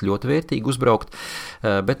būtu bijis ļoti vērtīgi uzbraukt,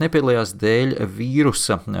 bet nepiedalījās dēļ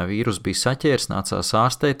vīrusa. Vīrus bija saķērs, nācās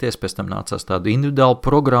ārstēties, pēc tam nācās tādu individuālu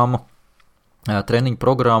programmu, treniņu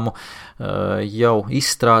programmu jau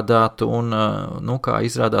izstrādātu un, kā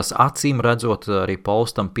izrādās acīm redzot, arī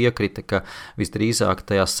Pauls tam piekrita, ka visdrīzāk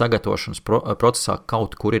tajā sagatavošanas procesā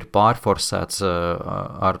kaut kur ir pārforsēts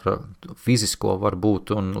ar fizisko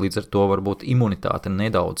varbūt un līdz ar to varbūt imunitāte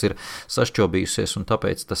nedaudz ir sašķobījusies un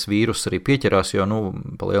tāpēc tas vīrus arī pieķerās, jo,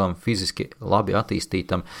 pa lielam fiziski labi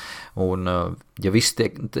attīstītam un, ja viss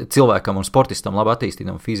tiek cilvēkam un sportistam labi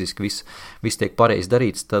attīstītam fiziski viss tiek pareizi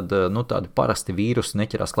darīts, tad, tādi parasti vīrusi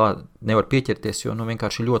neķerās klāt, nevar pieķerties, jo,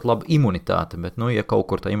 vienkārši ļoti laba imunitāte, bet, ja kaut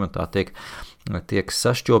kur tā imunitāte tiek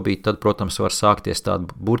sašķobīta, tad, protams, var sākties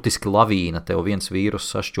tāda burtiski lavīna, tev viens vīrus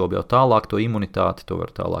sašķob jau tālāk to imunitāti, to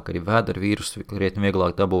var tālāk arī vēdera vīrusu krietni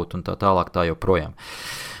vieglāk dabūt un tā tālāk tā joprojām.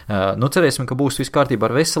 Cerēsim, ka būs viss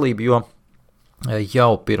kārtībā ar veselību, jo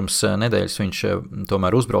jau pirms nedēļas viņš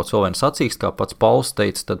tomēr uzbrauc vēl vienu sacīkstu, kā pats Pauls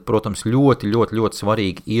teica, tad, protams, ļoti, ļoti, ļoti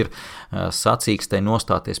svarīgi ir sacīkstei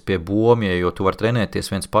nostāties pie bomja, jo tu vari trenēties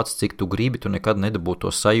viens pats, cik tu gribi, tu nekad nedabū to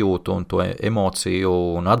sajūtu un to emociju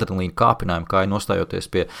un adrenalīnu kāpinājumu, kā ir nostājoties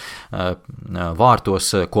pie vārtos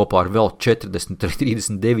kopā ar vēl 40,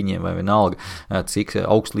 39 vai vienalga, cik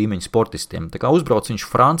augstu līmeņu sportistiem. Tā kā uzbrauc viņš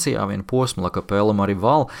Francijā vienu posmu, Lakapela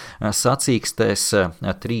Marival sacīkstēs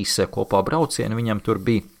 3 kopā braucieni, viņam tur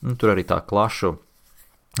bija, tur arī tā klašu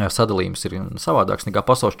sadalījums ir savādāks nekā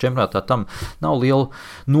pasaules čempionātā, tam nav liela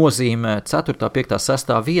nozīme, 4., 5.,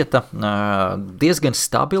 6. vieta, diezgan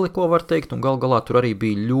stabili, ko var teikt, un galā tur arī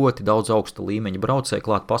bija ļoti daudz augsta līmeņa braucēji,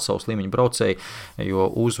 klāt pasaules līmeņa braucēji, jo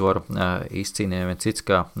uzvaru izcīnīja viens cits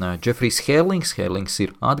kā Jeffrijs Herlings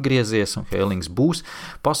ir atgriezies, un Herlings būs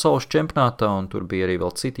pasaules čempionātā, un tur bija arī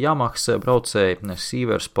vēl citi Yamahas braucēji,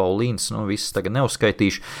 Sīvers, Paulīns, visus tagad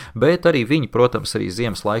neuzskaitīšu, bet arī viņi, protams, arī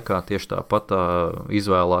ziemas laikā tieši tāpat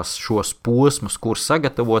izvēlējās šos posmus, kur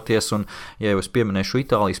sagatavoties, un, ja jau es pieminēšu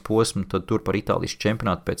Itālijas posmu, tad tur par Itālijas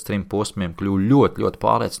čempionātu pēc 3 posmiem kļuva ļoti, ļoti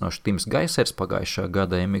pārliecinoši Tims Gaisers, pagājušā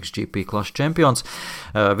gada MXGP klases čempions.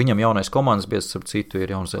 Viņam jaunais komandas biedrs, starp citu,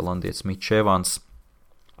 ir jaunzēlandietis Mitch Evans,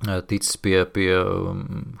 ticis pie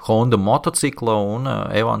Honda motocikla, un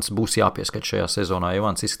Evans būs jāpieskat šajā sezonā.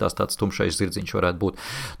 Evans izskatās tāds tumšais zirdziņš varētu būt.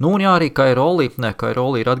 Un jā, arī Kairoli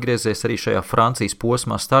ir atgriezies arī šajā Francijas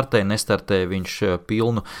posmā, nestartē viņš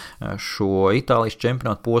pilnu šo Itālijas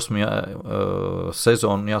čempionātu posmu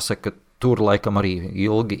sezonu, jāsaka, tur laikam arī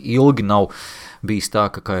ilgi nav bijis tā,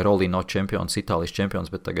 ka Kairoli nav čempions, Itālijas čempions,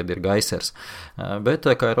 bet tagad ir Gaisers. Bet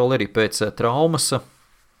Kairoli arī pēc traumas,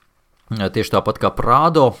 tieši tāpat kā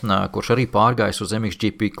Prado, kurš arī pārgājis uz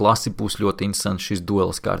MXGP klasi, būs ļoti interesants šis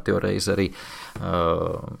duelis kārtējo reizi arī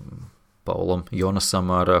Paulam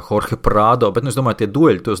Jonasam ar Jorge Prado, bet es domāju,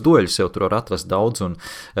 tos dueļus jau tur var atrast daudz un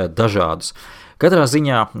dažādus. Katrā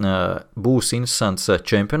ziņā būs interesants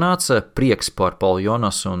čempionāts, prieks par Paulu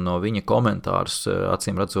Jonasu un no viņa komentārus,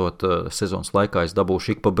 acīm redzot, sezonas laikā es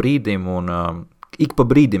dabūšu ik pa brīdim un ik pa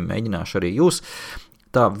brīdim mēģināšu arī jūs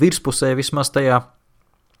tā virspusē vismaz tajā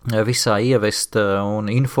visā ievest un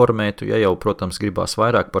informēt, ja jau, protams, gribās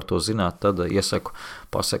vairāk par to zināt, tad iesaku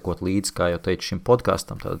pasekot līdzi, kā jau teicu, šim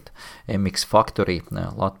podkastam, tad MX Factory,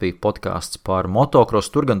 Latvija podcasts par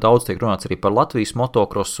motokrosu, tur gan daudz tiek runāts arī par Latvijas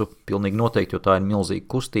motokrosu, pilnīgi noteikti, jo tā ir milzīga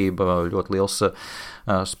kustība, ļoti liels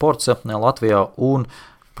sports Latvijā, un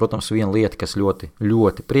protams, viena lieta, kas ļoti,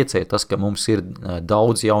 ļoti priecēja, tas, ka mums ir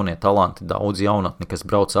daudz jaunie talanti, daudz jaunatni, kas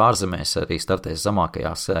brauc ārzemēs, arī startēs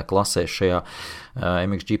zemākajās klasēs šajā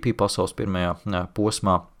MXGP pasaules pirmajā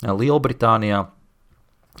posmā Lielbritānijā,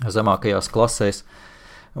 zemākajās klasēs.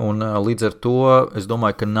 Un līdz ar to es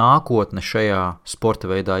domāju, ka nākotne šajā sporta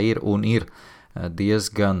veidā ir un ir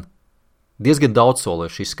diezgan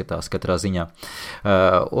daudzsološi izskatās katrā ziņā.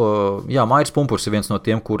 Jā, Mairis Pumpurs ir viens no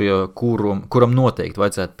tiem, kuram noteikti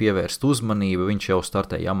vajadzētu pievērst uzmanību. Viņš jau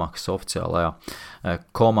startē Yamahas oficiālajā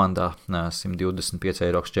komandā 125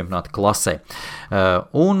 Eiropas čempionāta klasē.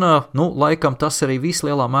 Un, laikam tas arī viss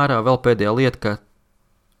lielā mērā vēl pēdējā lieta, ka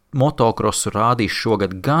motokrosu rādīs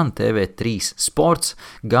šogad gan TV3 Sports,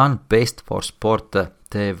 gan Best for Sport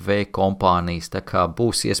TV kompānijas, tā kā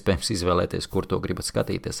būs iespējams izvēlēties, kur to gribat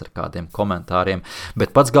skatīties ar kādiem komentāriem,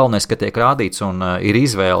 bet pats galvenais, ka tiek rādīts un ir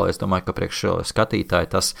izvēle, es domāju, ka priekš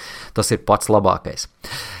skatītāji tas ir pats labākais.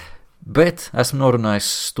 Bet esmu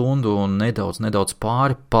norunājis stundu un nedaudz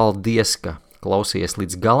pāri, paldies, ka klausies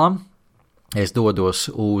līdz galam. Es dodos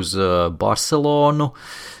uz Barcelonu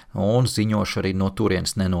un ziņošu arī no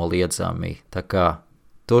turienes nenoliedzami. Tā kā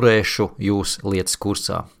turēšu jūs lietas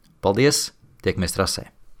kursā. Paldies, tiekamies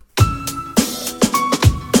trasē!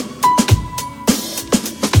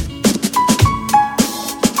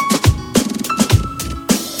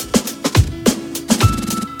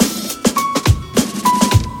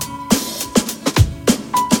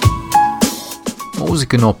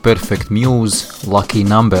 Mūzika no Perfect Muse, Lucky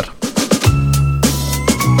Number.